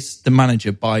 is the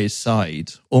manager by his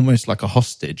side, almost like a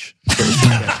hostage?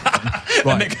 Right.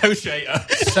 A negotiator.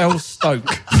 Sell Stoke.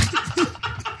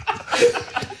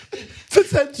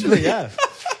 Potentially, yeah.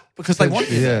 Because they want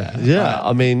you. Yeah.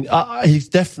 I mean, he's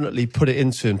definitely put it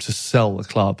into him to sell the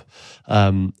club,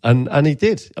 and he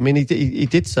did. I mean, he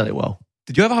did sell it well.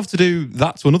 Did you ever have to do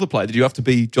that to another player? Did you have to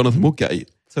be Jonathan Woodgate?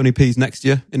 Tony P's next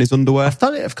year in his underwear? I've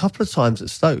done it a couple of times at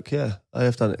Stoke, yeah. I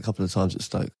have done it a couple of times at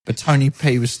Stoke. But Tony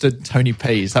P was stood Tony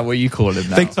P. Is that what you call him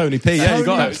now? Big Tony P, yeah, you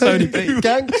got it. Tony P.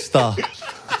 Gangster.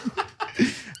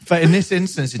 But in this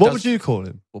instance... What would you call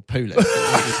him? Well, Pulis.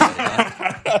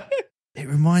 It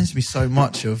reminds me so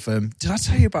much of... did I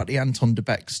tell you about the Anton de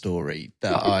Beek story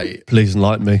that Please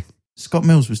enlighten me. Scott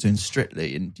Mills was doing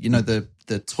Strictly, and, you know, the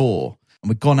tour, and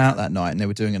we'd gone out that night and they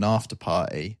were doing an after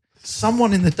party.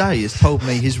 Someone in the day has told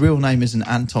me his real name isn't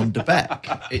Anton de Beek.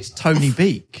 It's Tony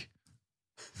Beek.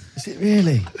 Is it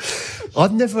really?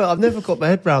 I've never got my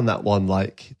head around that one,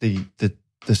 like the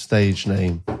stage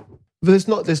name. But there's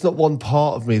not one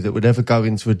part of me that would ever go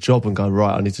into a job and go,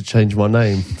 right, I need to change my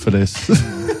name for this.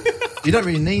 You don't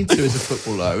really need to as a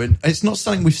footballer. And it's not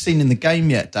something we've seen in the game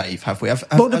yet, Dave, have we?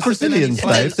 Well, the Brazilians,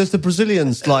 Dave. There's the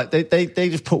Brazilians, like, they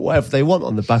just put whatever they want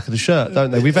on the back of the shirt, don't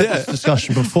they? We've had this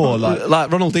discussion before. Like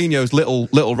Ronaldinho's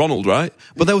little Ronald, right?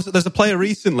 But there's a player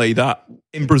recently that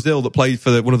in Brazil that played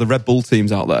for one of the Red Bull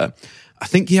teams out there. I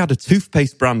think he had a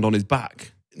toothpaste brand on his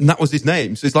back, and that was his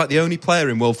name. So he's like the only player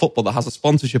in world football that has a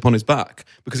sponsorship on his back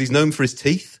because he's known for his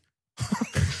teeth.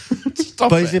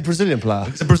 But he's a Brazilian player.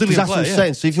 He's a Brazilian player. That's player, what I'm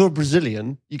saying. So if you're a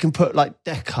Brazilian, you can put like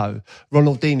Deco,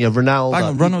 Ronaldinho, Ronaldo. Hang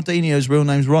on, Ronaldinho's real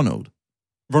name's Ronald.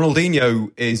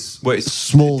 Ronaldinho is it's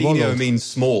small. Dino Ronald means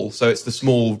small, so it's the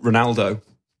small Ronaldo.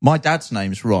 My dad's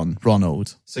name's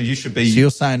Ronald. So you should be. So you're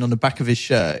saying on the back of his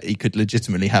shirt he could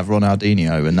legitimately have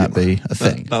Ronaldinho, and that'd be a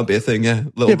thing. That'd be a thing, yeah.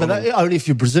 But only if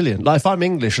you're Brazilian. Like if I'm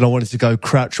English and I wanted to go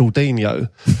Crouchaldinho,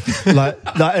 like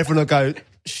everyone will go,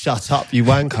 "Shut up, you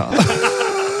wanker."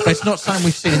 But it's not something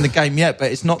we've seen in the game yet.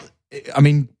 But it's not. I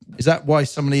mean, is that why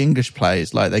some of the English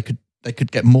players they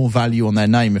could get more value on their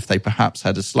name if they perhaps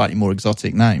had a slightly more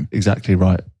exotic name? Exactly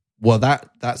right. Well,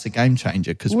 that's a game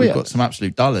changer because we've got some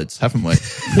absolute dullards, haven't we?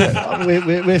 Yeah,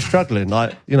 we're struggling.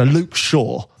 Like, you know, Luke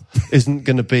Shaw isn't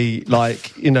going to be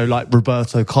like, you know, like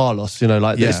Roberto Carlos. You know,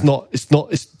 like it's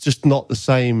just not the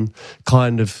same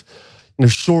kind of, you know,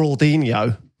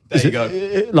 Shawaldinho. There you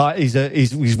go. Like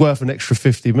he's worth an extra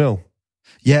 50 mil.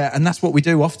 Yeah, and that's what we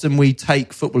do. Often we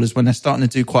take footballers when they're starting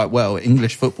to do quite well,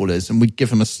 English footballers, and we give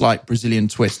them a slight Brazilian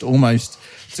twist, almost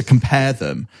to compare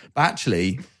them. But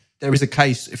actually, there is a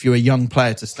case, if you're a young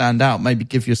player, to stand out. Maybe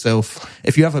give yourself,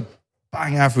 if you have a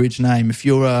bang average name, if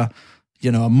you're a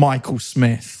Michael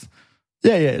Smith.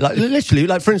 Yeah, like literally,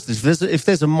 like for instance, if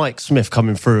there's a Mike Smith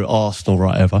coming through at Arsenal,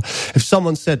 right, if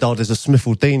someone said, there's a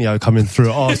Smithaldinho coming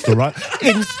through at Arsenal, right,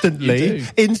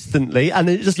 instantly, and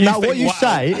it just now what you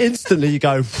say, instantly you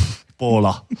go,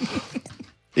 baller.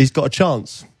 He's got a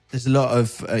chance. There's a lot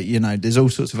of, there's all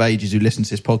sorts of ages who listen to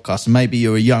this podcast, and maybe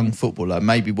you're a young footballer.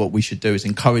 Maybe what we should do is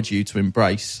encourage you to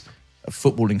embrace a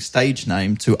footballing stage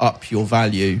name to up your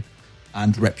value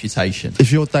and reputation.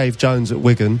 If you're Dave Jones at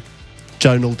Wigan,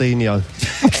 Jonaldinho.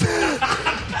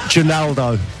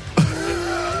 Ronaldo.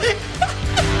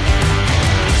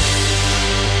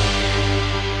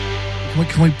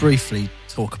 Can we briefly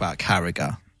talk about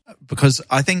Carragher? Because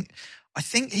I think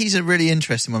he's a really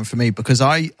interesting one for me, because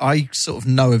I sort of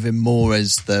know of him more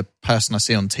as the person I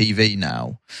see on TV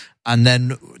now. And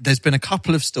then there's been a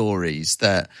couple of stories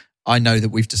that I know that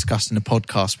we've discussed in a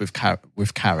podcast with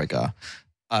Carragher.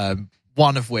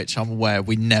 One of which I'm aware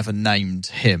we never named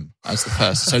him as the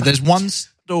person. So there's one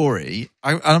story,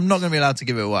 I'm not going to be allowed to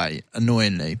give it away,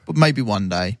 annoyingly, but maybe one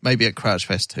day, maybe at Crouch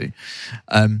Fest too.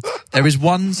 There is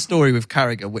one story with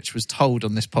Carragher which was told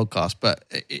on this podcast, but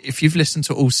if you've listened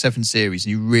to all 7 series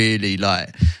and you really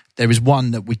there is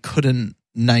one that we couldn't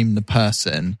name the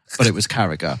person, but it was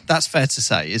Carragher. That's fair to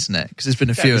say, isn't it? Because there's been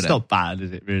a few of them. It's not bad,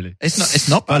 is it, really? It's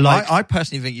not bad. I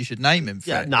personally think you should name him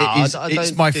for it. No,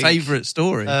 it's my favourite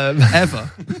story ever.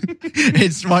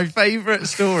 It's my favourite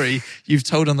story you've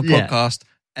told on the podcast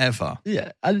ever.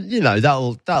 Yeah, and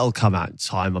that'll come out in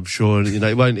time, I'm sure.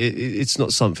 It won't. It's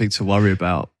not something to worry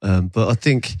about. But I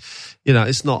think,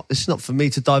 it's not for me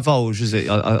to divulge, is it?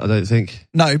 I don't think.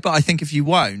 No, but I think if you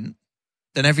won't,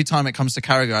 then every time it comes to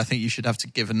Carragher, I think you should have to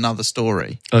give another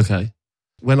story. Okay.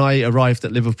 When I arrived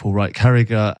at Liverpool, right,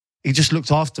 Carragher, he just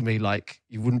looked after me like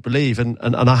you wouldn't believe. And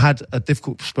I had a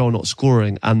difficult spell not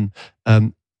scoring. And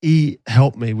he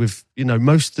helped me with,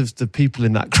 most of the people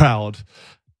in that crowd,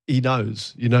 he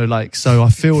knows, so I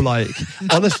feel like,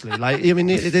 honestly,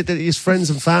 his friends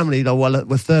and family,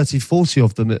 we're 30, 40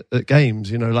 of them at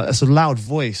games, that's a loud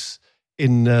voice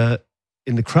in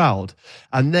the crowd,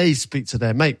 and they speak to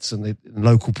their mates and the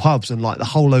local pubs, and the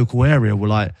whole local area were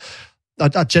like,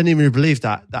 I genuinely believe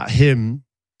that him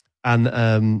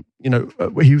and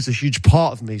he was a huge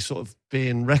part of me sort of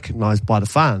being recognised by the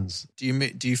fans. Do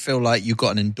you feel like you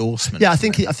got an endorsement? Yeah, I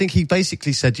think he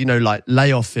basically said,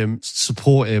 lay off him,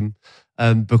 support him,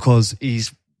 because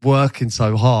he's working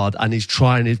so hard and he's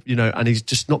trying, and he's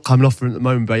just not coming off at the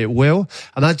moment, but it will.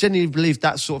 And I genuinely believe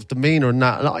that sort of demeanour and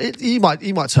that. And he might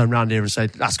turn around here and say,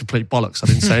 that's complete bollocks, I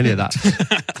didn't say any of that.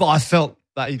 But I felt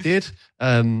that he did.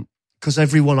 Because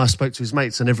everyone I spoke to, his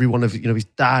mates and every one of, his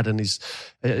dad and his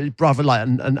brother,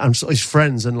 and sort of his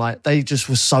friends, and they just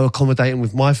were so accommodating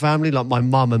with my family. My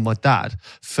mum and my dad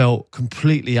felt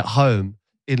completely at home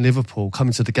in Liverpool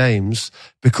coming to the games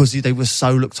because they were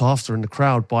so looked after in the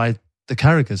crowd by the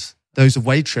Carraghers. Those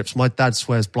away trips, my dad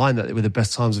swears blind that they were the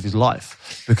best times of his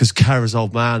life because Carragher's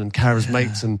old man and Carragher's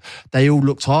mates, and they all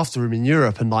looked after him in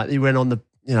Europe, and he went on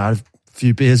a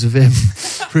few beers with him,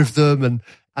 with them,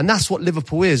 and that's what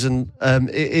Liverpool is, and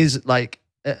it is like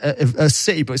a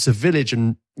city, but it's a village,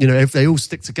 and if they all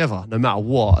stick together no matter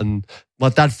what. And my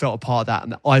dad felt a part of that,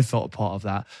 and I felt a part of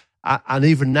that. And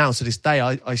even now, to this day,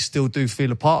 I still do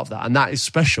feel a part of that. And that is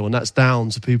special. And that's down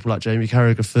to people like Jamie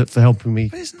Carragher for helping me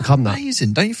become that.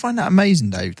 Amazing. Don't you find that amazing,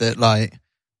 Dave, that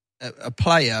a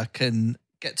player can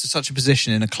get to such a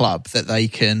position in a club that they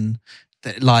can,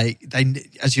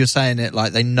 as you're saying it,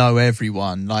 they know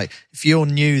everyone. If you're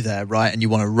new there, right, and you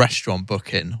want a restaurant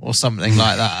booking or something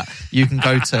like that, you can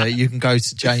go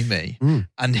to Jamie,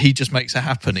 and he just makes it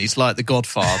happen. He's like the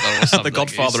Godfather or something. The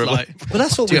Godfather. But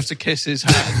that's what. Do you have to kiss his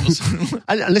hand? Or something?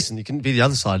 And listen, you can be the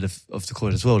other side of the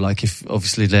coin as well. If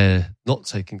obviously they're not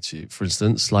taking to you, for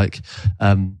instance, not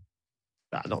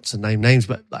to name names,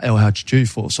 but El Hadji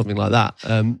Diouf or something like that.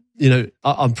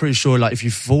 I'm pretty sure if you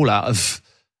fall out of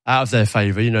their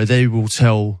favour, they will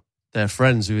tell their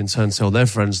friends, who in turn tell their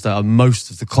friends that are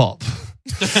most of the cop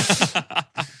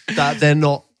that they're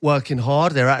not working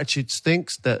hard, their attitude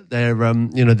stinks, that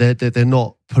they're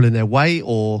not pulling their weight,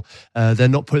 or they're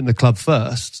not putting the club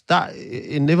first. That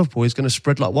in Liverpool is going to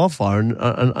spread like wildfire,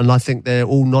 and I think they're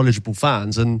all knowledgeable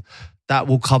fans, and that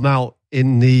will come out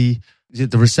in the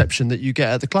reception that you get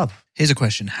at the club. Here's a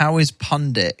question: how is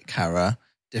pundit Carra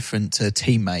different to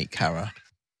teammate Carra?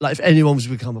 like if anyone was to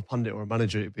become a pundit or a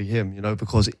manager, it'd be him, you know,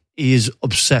 because he is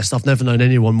obsessed. I've never known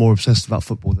anyone more obsessed about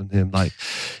football than him. Like,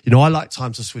 you know, I like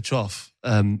time to switch off,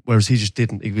 whereas he just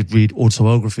didn't. He would read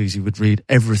autobiographies. He would read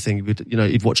everything. He would, you know,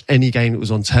 he'd watch any game that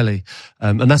was on telly.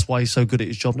 And that's why he's so good at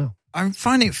his job now. I'm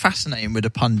finding it fascinating with the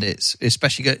pundits,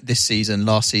 especially this season,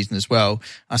 last season as well.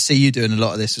 I see you doing a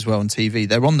lot of this as well on TV.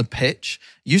 They're on the pitch.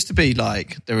 It used to be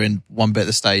like they're in one bit of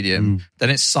the stadium, then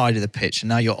it's side of the pitch, and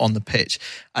now you're on the pitch.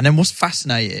 And then what's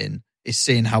fascinating is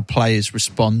seeing how players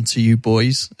respond to you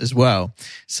boys as well.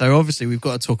 So obviously we've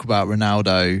got to talk about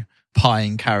Ronaldo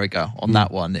pieing Carragher on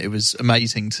that one. It was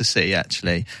amazing to see,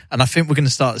 actually. And I think we're going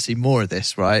to start to see more of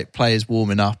this, right? Players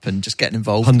warming up and just getting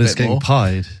involved Pundits a bit getting more.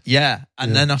 pied. Yeah.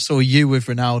 And then I saw you with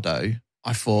Ronaldo.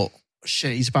 I thought,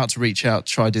 shit, he's about to reach out,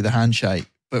 try to do the handshake.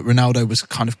 But Ronaldo was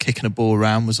kind of kicking a ball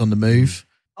around, was on the move.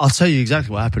 I'll tell you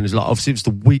exactly what happened. Is like, obviously it was the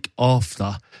week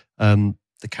after The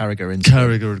Carragher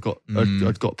incident. Carragher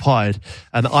had got pied,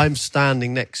 and I'm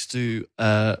standing next to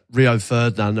Rio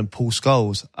Ferdinand and Paul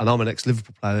Scholes, and I'm an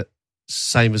ex-Liverpool player,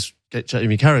 same as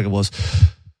Jamie Carragher was.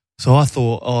 So I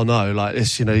thought, oh no, like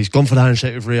this, you know, he's gone for the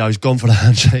handshake with Rio, he's gone for the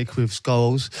handshake with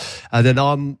Scholes, and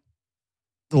then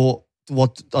thought,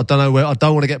 what, I don't know where, I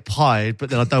don't want to get pied, but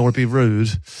then I don't want to be rude.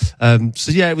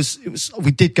 So yeah, it was.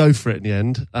 We did go for it in the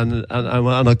end, and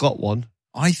I got one.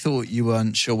 I thought you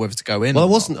weren't sure whether to go in. Well, I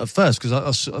wasn't at first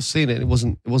because I've seen it. And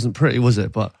it wasn't pretty, was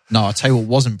it? But no, I'll tell you what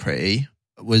wasn't pretty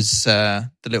was the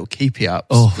little keepy ups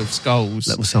with Scholes.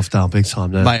 Let myself down big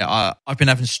time there. Mate, I've been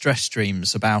having stress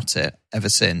dreams about it ever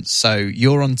since. So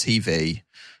you're on TV,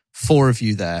 4 of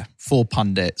you there, 4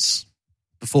 pundits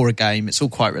before a game. It's all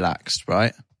quite relaxed,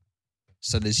 right?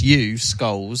 So there's you,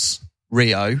 Scholes,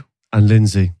 Rio, and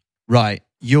Lindsay. Right,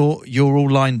 you're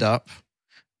all lined up,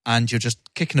 and you're just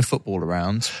kicking a football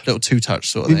around, little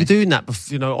 2-touch sort of We thing. were doing that,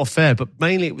 you know, off air, but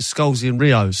mainly it was Scholesy and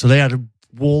Rio, so they had a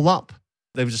warm up.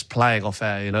 They were just playing off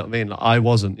air, you know what I mean? Like, I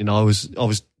wasn't, you know, I was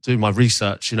doing my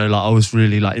research, you know, like I was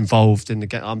really like involved in the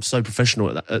game. I'm so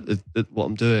professional at what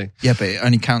I'm doing. Yeah, but it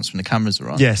only counts when the cameras are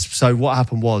on. Yes. So what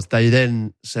happened was they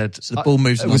then said, So the ball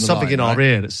moves it along was the something line, in our right?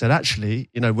 ear that said, actually,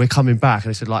 you know, we're coming back. And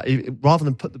they said, like, rather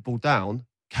than put the ball down,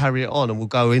 carry it on and we'll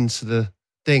go into the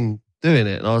thing doing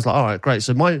it. And I was like, all right, great.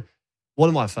 So one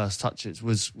of my first touches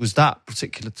was that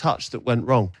particular touch that went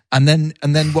wrong. And then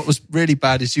what was really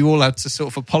bad is you all had to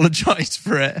sort of apologise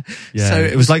for it. Yeah, So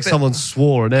it was like a bit- someone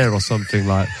swore an air or something.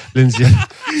 Like Lindsay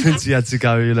had to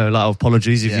go, you know, like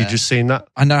apologies if Yeah. you'd just seen that.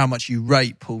 I know how much you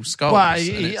rate Paul Scholes. Well,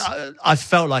 and it's- I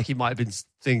felt like he might have been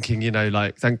thinking, you know,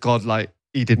 like, thank God, like,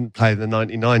 he didn't play the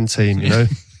 99 team, you know?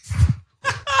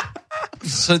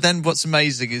 So then what's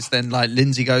amazing is then like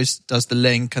Lindsay does the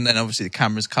link, and then obviously the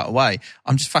cameras cut away.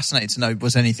 I'm just fascinated to know,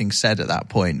 was anything said at that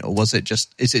point, or is it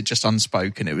just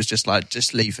unspoken? It was just like,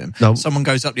 just leave him. No. Someone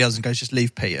goes up the others and goes, just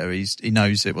leave Peter. He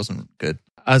knows it wasn't good.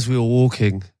 As we were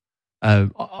walking,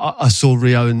 I saw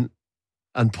Rio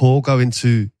and Paul go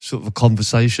into sort of a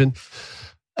conversation.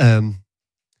 And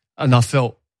I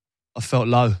felt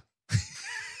low.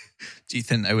 Do you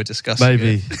think they were discussing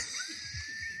Maybe. it?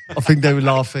 I think they were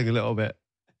laughing a little bit.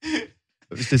 It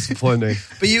was disappointing.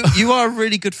 But you are a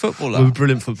really good footballer. I'm a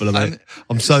brilliant footballer, mate.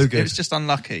 I'm so good. It was just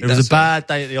unlucky. It was a bad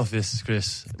day at the office,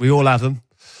 Chris. We all have them.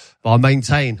 But I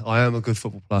maintain I am a good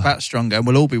football player. Back stronger, and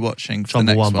we'll all be watching for the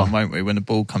next Chumbawamba. one, won't we, when the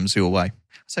ball comes your way. I'll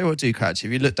tell you what, do Crouchy,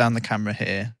 if you look down the camera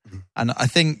here, and I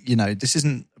think, you know, this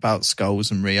isn't about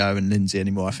Scholes and Rio and Lindsay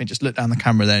anymore. I think just look down the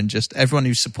camera there and just everyone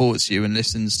who supports you and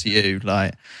listens to you,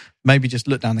 like, maybe just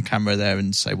look down the camera there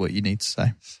and say what you need to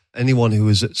say. Anyone who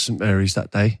was at St Mary's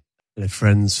that day, you know,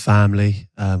 friends, family,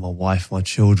 my wife, my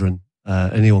children,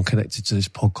 anyone connected to this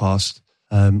podcast,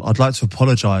 I'd like to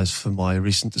apologise for my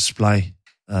recent display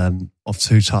of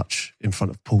 2-touch in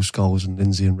front of Paul Scholes and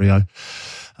Lindsay and Rio.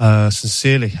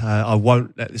 Sincerely, I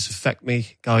won't let this affect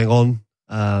me going on.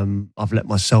 I've let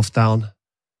myself down,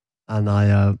 and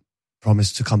I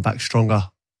promise to come back stronger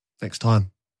next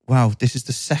time. Wow, this is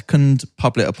the second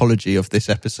public apology of this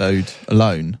episode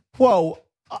alone. Well,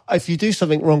 if you do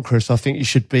something wrong, Chris, I think you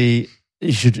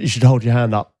should hold your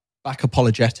hand up. Back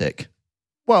apologetic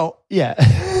Well, yeah.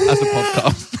 as a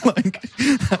podcast. Like,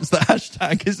 that's the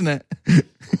hashtag, isn't it?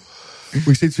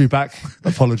 We seem to be back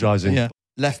apologising. Yeah.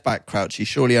 Left back Crouchy,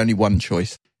 surely only one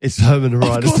choice. It's Herman Of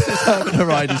Riders. course it's Herman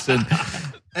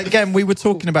Hreiderson. Again, we were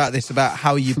talking about this, about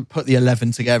how you put the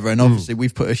 11 together, and obviously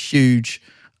we've put a huge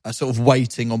sort of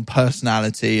weighting on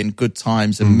personality and good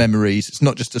times and memories. It's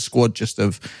not just a squad just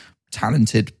of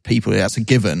talented people. That's a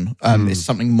given. It's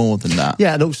something more than that.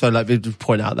 Yeah, and also like we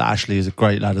point out that Ashley is a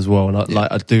great lad as well, and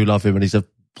I do love him, and he's a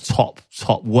top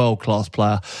world class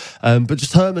player. But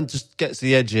just Herman just gets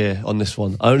the edge here on this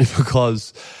one, only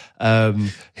because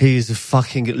He is a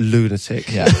fucking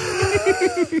lunatic. Yeah.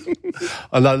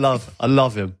 And I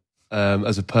love him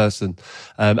as a person.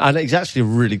 And he's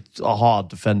actually a hard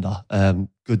defender.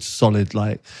 Good, solid,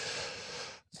 like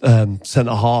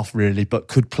centre half, really, but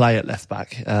could play at left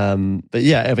back. But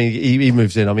yeah, I mean, he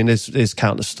moves in. I mean, there's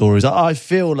countless stories. I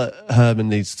feel that Herman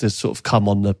needs to sort of come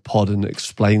on the pod and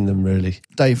explain them, really.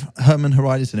 Dave, Herman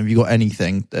Hreidarsson, have you got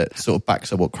anything that sort of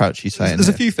backs up what Crouchy's saying? There's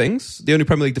a few things. The only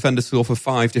Premier League defender to score for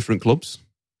 5 different clubs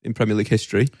in Premier League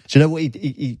history. Do you know what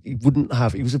he wouldn't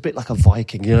have? He was a bit like a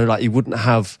Viking, you know, like he wouldn't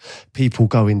have people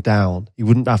going down. He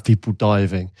wouldn't have people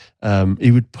diving.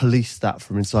 He would police that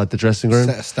from inside the dressing room.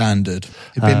 Set a standard.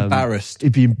 He'd be embarrassed.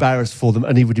 He'd be embarrassed for them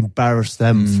and he would embarrass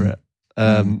them for it.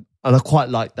 And I quite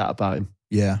like that about him.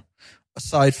 Yeah.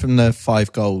 Aside from the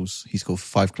 5 goals he scored for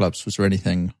 5 clubs, was there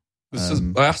anything? I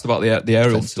asked about the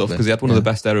aerial stuff because he had one of the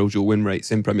best aerial dual win rates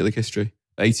in Premier League history.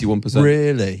 81%.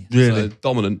 Really? So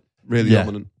dominant. Really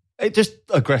dominant. It just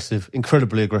aggressive,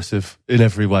 incredibly aggressive in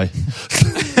every way. Do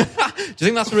you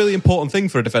think that's a really important thing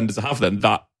for a defender to have then,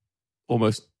 that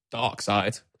almost dark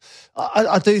side?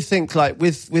 I do think like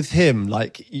with him,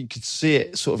 like you could see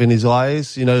it sort of in his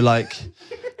eyes, you know, like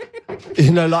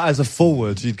as a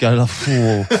forward, you'd go like,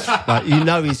 whoa. Like, you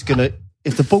know, he's going to,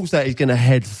 if the ball's there, he's going to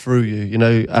head through you, you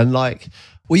know, and like,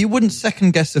 well, you wouldn't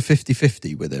second guess a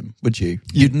 50-50 with him, would you?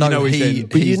 You'd know,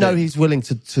 he's willing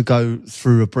to go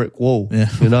through a brick wall, yeah.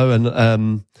 You know,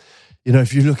 and you know,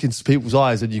 if you look into people's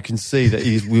eyes and you can see that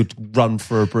he would run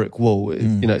for a brick wall,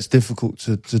 you know, it's difficult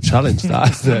to challenge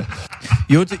that, isn't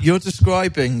it? You're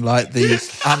describing like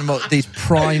these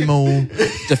primal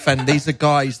defend. These are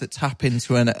guys that tap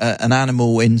into an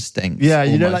animal instinct. Yeah,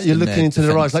 you know, like you're looking into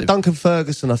their eyes. Like Duncan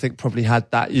Ferguson, I think probably had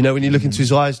that. You know, when you look into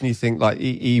his eyes and you think like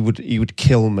he would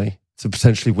kill me to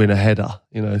potentially win a header.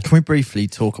 You know, can we briefly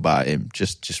talk about him?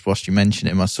 Just whilst you mention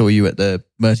him, I saw you at the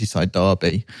Merseyside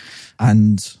derby,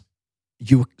 and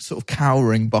you were sort of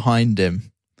cowering behind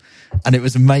him, and it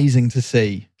was amazing to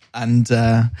see. And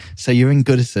so you're in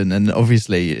Goodison, and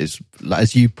obviously, it's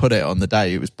as you put it on the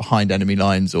day, it was behind enemy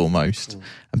lines almost.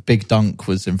 And Big Dunk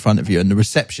was in front of you, and the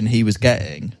reception he was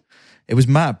getting, it was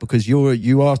mad because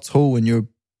you are tall and you're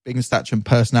big in stature and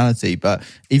personality. But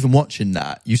even watching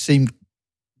that, you seemed,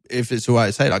 if it's all right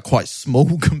to say, like quite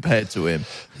small compared to him.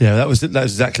 Yeah, that was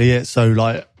exactly it. So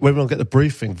like when we get the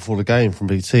briefing before the game from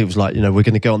BT, it was like, you know, we're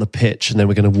going to go on the pitch and then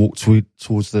we're going to walk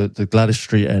towards the Gladys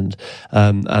Street end.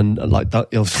 And like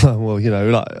that, well, you know,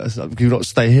 like you not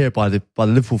stay here by the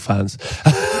Liverpool fans.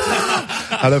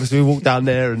 And obviously we walked down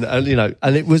there and you know,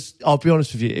 and it was, I'll be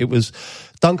honest with you, it was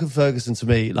Duncan Ferguson to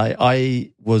me. Like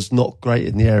I was not great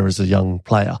in the air as a young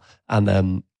player,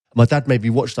 and my dad made me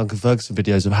watch Duncan Ferguson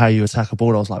videos of how you attack a ball,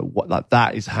 and I was like, what? Like,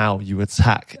 that is how you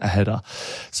attack a header.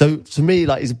 So, to me,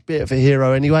 like, he's a bit of a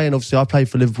hero anyway, and obviously I played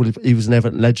for Liverpool, he was an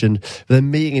Everton legend, but then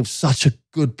meeting him, such a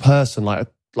good person, like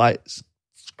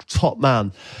top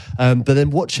man. But then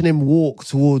watching him walk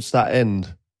towards that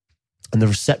end, and the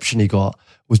reception he got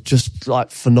was just,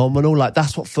 like, phenomenal. Like,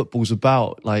 that's what football's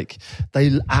about. Like,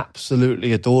 they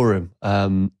absolutely adore him.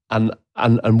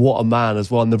 And what a man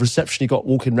as well. And the reception he got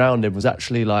walking around him was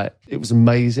actually like, it was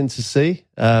amazing to see.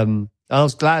 And I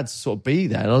was glad to sort of be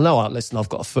there. And I know, listen, I've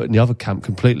got a foot in the other camp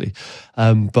completely.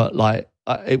 But like,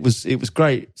 it was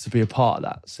great to be a part of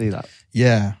that, see that.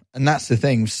 Yeah. And that's the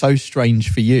thing, so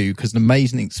strange for you, because an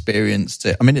amazing experience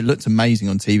it looked amazing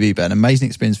on TV, but an amazing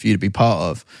experience for you to be part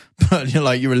of. But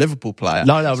you're a Liverpool player.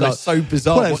 No, so it's so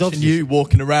bizarre watching you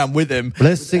walking around with him. Well,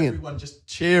 with everyone just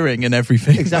cheering and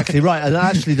everything. Exactly right. And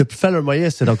actually the fella in my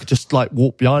ear said I could just like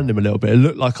walk behind him a little bit. It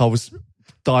looked like I was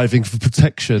diving for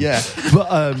protection. Yeah. But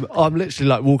I'm literally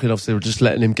like walking, obviously, we're just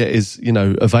letting him get his, you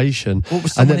know, ovation. What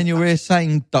was someone in your ear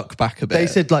saying, duck back a bit? They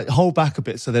said like hold back a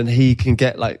bit so then he can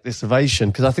get like this ovation,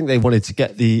 because I think they wanted to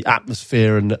get the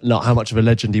atmosphere and not how much of a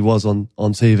legend he was on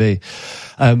TV.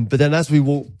 But then as we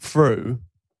walked through,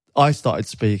 I started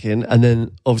speaking, and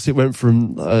then obviously it went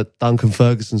from Duncan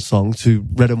Ferguson song to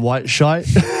Red and White Shite.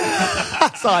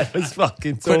 I was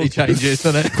fucking quickly changes,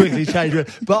 doesn't it? Quickly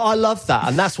changes. But I love that,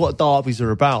 and that's what derbies are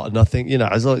about. And I think, you know,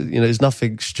 as long, you know, there's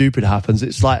nothing stupid happens.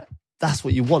 It's like that's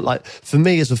what you want. Like for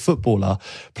me as a footballer,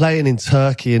 playing in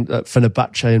Turkey and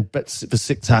Fenerbahce and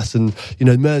Besiktas, and you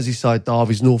know, Merseyside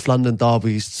derbies, North London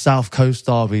derbies, South Coast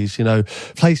derbies, you know,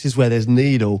 places where there's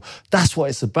needle. That's what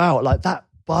it's about. Like that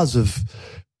buzz of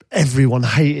everyone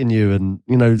hating you, and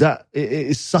you know that it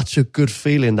is such a good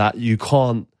feeling that you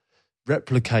can't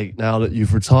replicate now that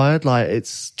you've retired. Like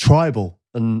it's tribal,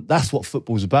 and that's what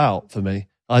football's about for me.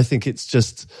 I think it's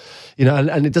just, you know,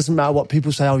 and it doesn't matter what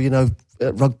people say, oh, you know,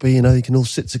 at rugby, you know, you can all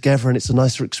sit together and it's a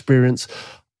nicer experience.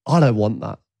 I don't want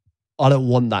that. I don't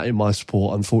want that in my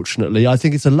sport, unfortunately. I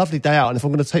think it's a lovely day out, and if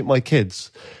I'm going to take my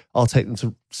kids, I'll take them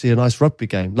to see a nice rugby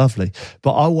game. Lovely.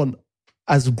 But I want,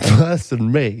 as a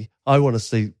person, I want to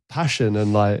see passion,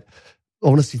 and like, I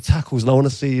want to see tackles, and I want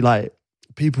to see like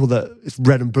people that it's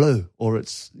red and blue, or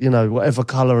it's, you know, whatever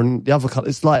colour and the other colour.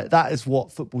 It's like, that is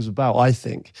what football's about, I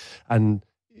think. And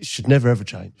it should never ever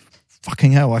change.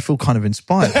 Fucking hell, I feel kind of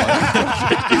inspired by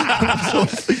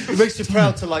It makes you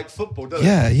proud to like football, doesn't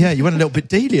it? Yeah, you went a little bit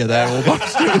Delia there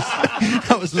almost.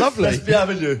 That was lovely. Let's be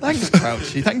having you. Thanks,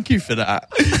 Crouchy. Thank you for that.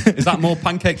 Is that more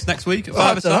pancakes next week? At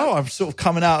I don't know. I'm sort of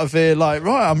coming out of here like,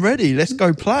 right, I'm ready. Let's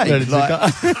go play.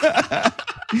 The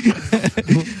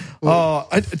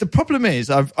problem is,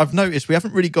 I've noticed we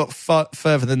haven't really got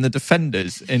further than the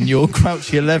defenders in your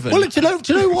Crouchy 11. Well, do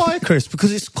you know why, Chris?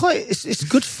 Because it's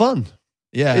good fun.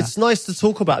 Yeah, it's nice to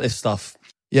talk about this stuff.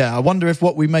 Yeah, I wonder if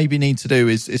what we maybe need to do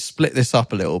is split this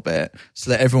up a little bit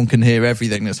so that everyone can hear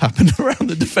everything that's happened around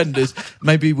the defenders.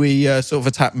 Maybe we sort of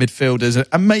attack midfielders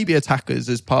and maybe attackers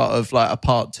as part of like a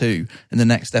part 2 in the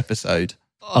next episode.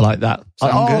 I like that.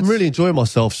 I'm really enjoying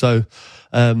myself. So,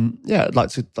 I'd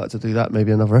like to do that.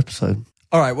 Maybe another episode.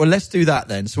 All right, well, let's do that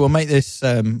then. So we'll make this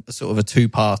sort of a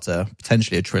 2-parter,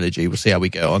 potentially a trilogy. We'll see how we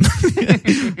get on.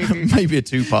 Maybe a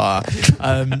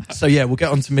 2-parter. So yeah, we'll get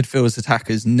on to midfielders,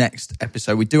 attackers next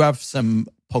episode. We do have some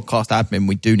podcast admin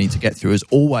we do need to get through as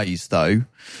always, though,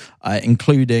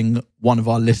 including one of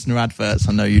our listener adverts.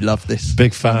 I know you love this.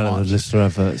 Big fan of the listener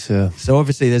adverts, yeah. So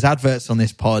obviously there's adverts on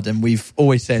this pod, and we've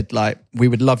always said, like, we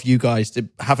would love you guys to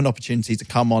have an opportunity to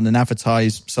come on and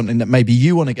advertise something that maybe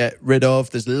you want to get rid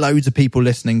of. There's loads of people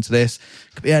listening to this.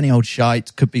 Could be any old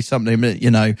shite. Could be something that,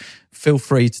 you know, feel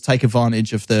free to take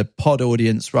advantage of the pod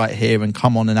audience right here and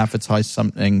come on and advertise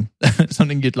something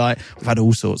you'd like. We've had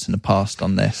all sorts in the past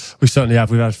on this. We certainly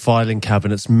have. We've had filing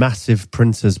cabinets, massive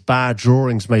printers, bad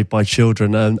drawings made by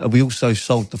children, and we also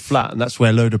sold the flat, and that's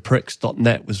where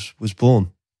loadapricks.net was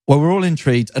born. Well, we're all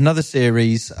intrigued. Another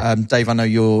series. Dave, I know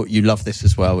you love this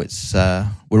as well. It's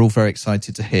we're all very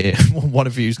excited to hear one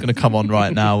of you is going to come on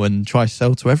right now and try to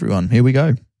sell to everyone. Here we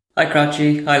go. Hi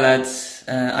Crouchy, hi lads.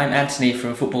 I'm Anthony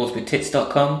from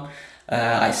footballerswithtits.com.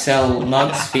 I sell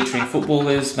mugs featuring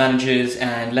footballers, managers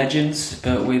and legends,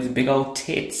 but with big old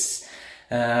tits.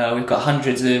 We've got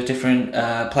hundreds of different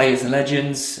players and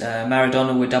legends.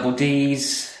 Maradona with double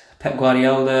Ds, Pep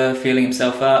Guardiola feeling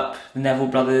himself up, the Neville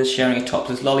brothers sharing a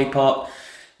topless lollipop.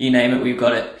 You name it, we've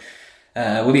got it.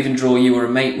 We'll even draw you or a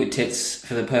mate with tits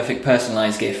for the perfect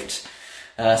personalised gift.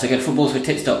 So go to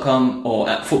footballerswithtits.com or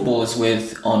at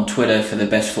footballerswith on Twitter for the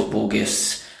best football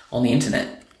gifts on the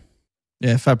internet.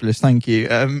 Yeah, fabulous. Thank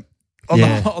you.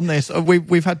 On this,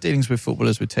 we've had dealings with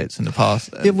footballers with tits in the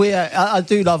past. I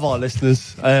do love our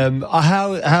listeners.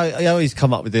 How he's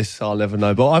come up with this, I'll never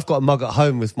know. But I've got a mug at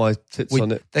home with my tits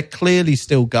on it. They're clearly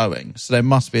still going, so there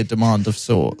must be a demand of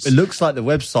sorts. It looks like the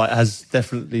website has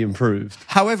definitely improved.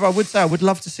 However, I would say I would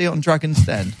love to see it on Dragon's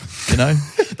Den. You know,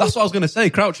 that's what I was going to say.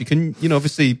 Crouchy, can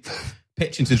obviously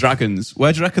pitch into Dragons?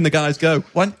 Where do you reckon the guys go?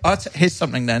 Here's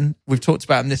something. Then we've talked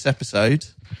about in this episode.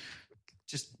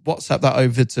 Just WhatsApp that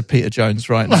over to Peter Jones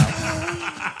right now.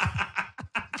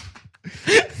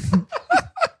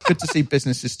 Good to see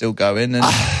businesses still going, and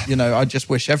I just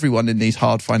wish everyone in these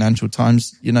hard financial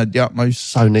times, the utmost.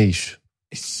 So niche.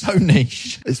 It's so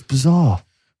niche. It's bizarre.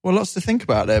 Well, lots to think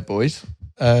about there, boys.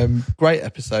 Great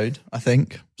episode, I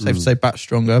think. Safe to say, back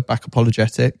stronger, back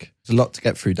apologetic. There's a lot to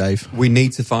get through, Dave. We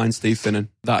need to find Steve Finnan.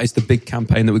 That is the big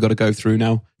campaign that we've got to go through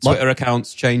now. Twitter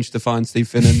accounts change to find Steve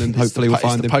Finnan, and hopefully we'll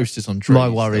find him. The posters on trees. My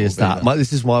worry is that.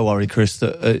 This is my worry, Chris,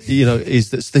 that,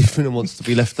 is that Steve Finnan wants to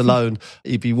be left alone.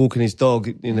 He'd be walking his dog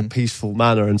in a peaceful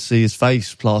manner and see his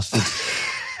face plastered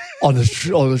on a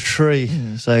tree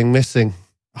saying missing.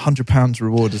 £100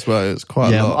 reward as well. It's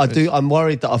quite a lot. I'm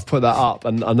worried that I've put that up,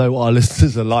 and I know what our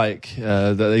listeners are like.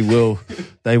 That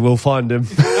they will find him.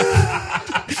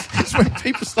 It's when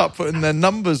people start putting their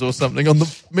numbers or something on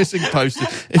the missing poster.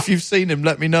 If you've seen him,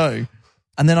 let me know.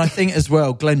 And then I think as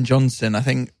well, Glenn Johnson. I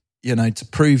think to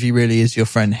prove he really is your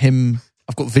friend.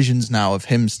 I've got visions now of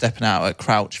him stepping out at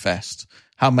Crouch Fest.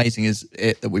 How amazing is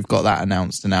it that we've got that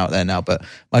announced and out there now? But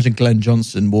imagine Glenn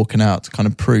Johnson walking out to kind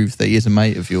of prove that he is a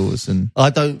mate of yours. And I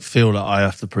don't feel that I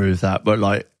have to prove that, but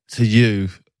like to you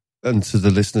and to the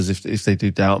listeners, if they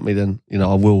do doubt me, then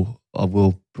I will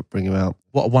bring him out.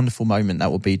 What a wonderful moment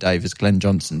that will be, Dave, as Glenn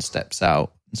Johnson steps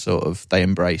out and sort of they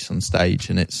embrace on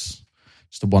stage, and it's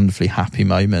just a wonderfully happy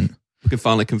moment. We can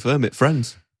finally confirm it,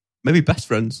 friends, maybe best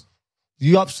friends.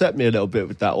 You upset me a little bit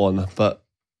with that one, but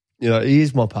he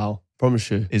is my pal.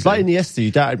 Promise you. It's like in Iniesta, you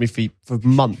doubted me for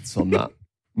months on that.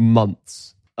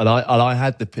 Months. And I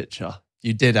had the picture.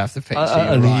 You did have the picture.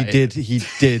 And right.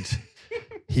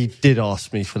 he did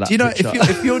ask me for that. Do you know, picture.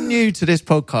 if you're new to this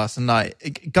podcast and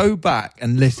like go back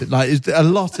and listen, like a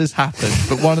lot has happened,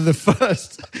 but one of the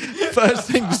first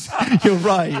things, you're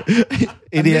right.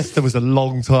 Iniesta was a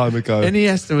long time ago.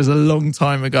 Iniesta was a long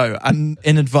time ago. And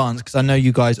in advance, because I know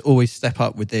you guys always step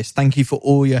up with this, thank you for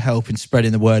all your help in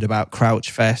spreading the word about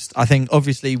Crouch Fest. I think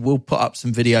obviously we'll put up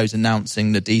some videos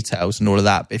announcing the details and all of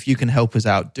that, but if you can help us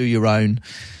out, do your own.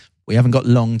 We haven't got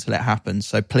long till it happens,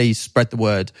 so please spread the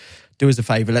word. Do us a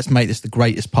favour, let's make this the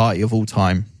greatest party of all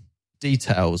time.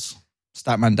 Details,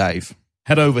 Statman Dave.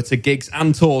 Head over to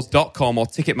gigsandtours.com or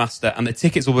Ticketmaster, and the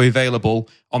tickets will be available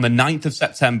on the 9th of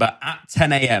September at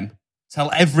 10 a.m.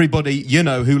 Tell everybody you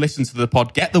know who listens to the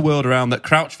pod, get the word around that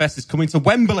Crouch Fest is coming to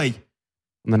Wembley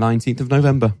on the 19th of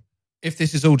November. If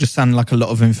this is all just sounding like a lot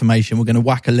of information, we're going to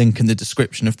whack a link in the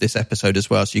description of this episode as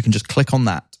well, so you can just click on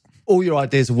that. All your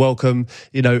ideas are welcome.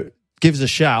 You know, give us a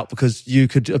shout, because you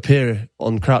could appear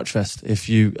on Crouch Fest if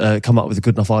you come up with a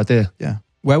good enough idea. Yeah.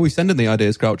 Where are we sending the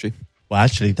ideas, Crouchy? Well,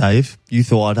 actually, Dave, you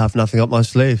thought I'd have nothing up my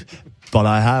sleeve, but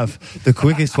I have. The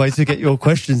quickest way to get your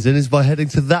questions in is by heading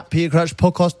to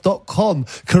thatpetercrouchpodcast.com.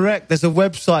 Correct, there's a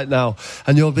website now,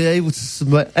 and you'll be able to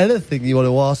submit anything you want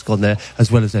to ask on there,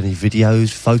 as well as any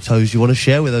videos, photos you want to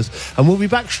share with us. And we'll be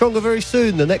back stronger very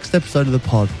soon, the next episode of the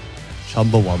pod.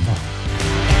 Chumbawamba.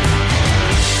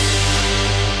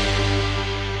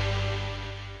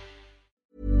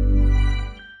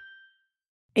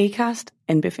 Acast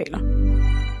anbefaler.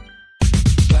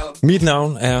 Mit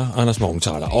navn er Anders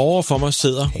Morgenthaler. Overfor mig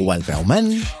sidder Roald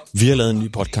Bergmann. Vi har lavet en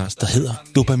ny podcast, der hedder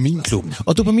Dopaminklubben.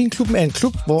 Og Dopaminklubben er en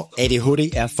klub, hvor ADHD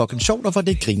er fucking sjovt, og hvor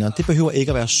det griner. Det behøver ikke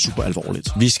at være super alvorligt.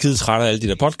 Vi er skide trætte af alle de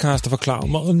der podcasts, der forklarer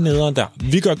mig om nederen der.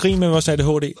 Vi gør grin med vores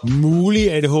ADHD.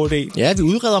 Mulig ADHD. Ja, vi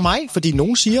udreder mig, fordi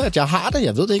nogen siger, at jeg har det.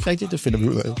 Jeg ved det ikke rigtigt, det finder vi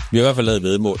ud af. Vi har i hvert fald lavet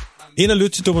væddemål. Ind og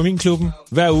lyt til Dopaminklubben.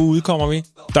 Hver uge udkommer vi.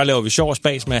 Der laver vi sjov og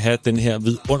spas med at have den her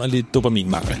vidunderlige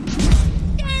dopaminmangel.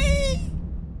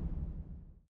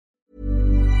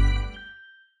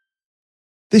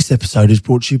 This episode is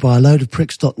brought to you by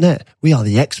aloadofpricks.net. We are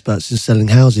the experts in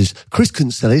selling houses. Chris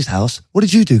couldn't sell his house. What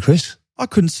did you do, Chris? I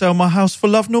couldn't sell my house for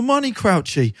love nor money,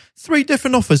 Crouchy. 3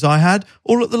 different offers I had,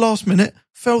 all at the last minute,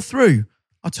 fell through.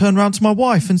 I turned round to my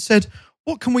wife and said,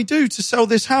 what can we do to sell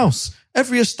this house?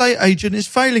 Every estate agent is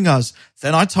failing us.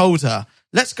 Then I told her,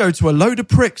 let's go to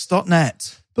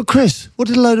aloadofpricks.net. But Chris, what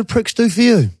did a load of pricks do for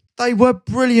you? They were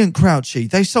brilliant, Crouchy.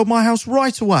 They sold my house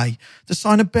right away. The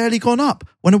sign had barely gone up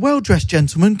when a well-dressed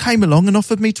gentleman came along and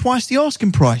offered me twice the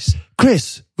asking price.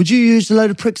 Chris, would you use a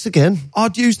load of pricks again?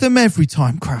 I'd use them every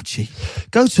time, Crouchy.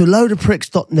 Go to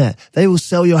loadofpricks.net. They will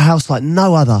sell your house like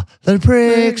no other.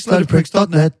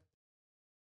 Loadofpricks.net.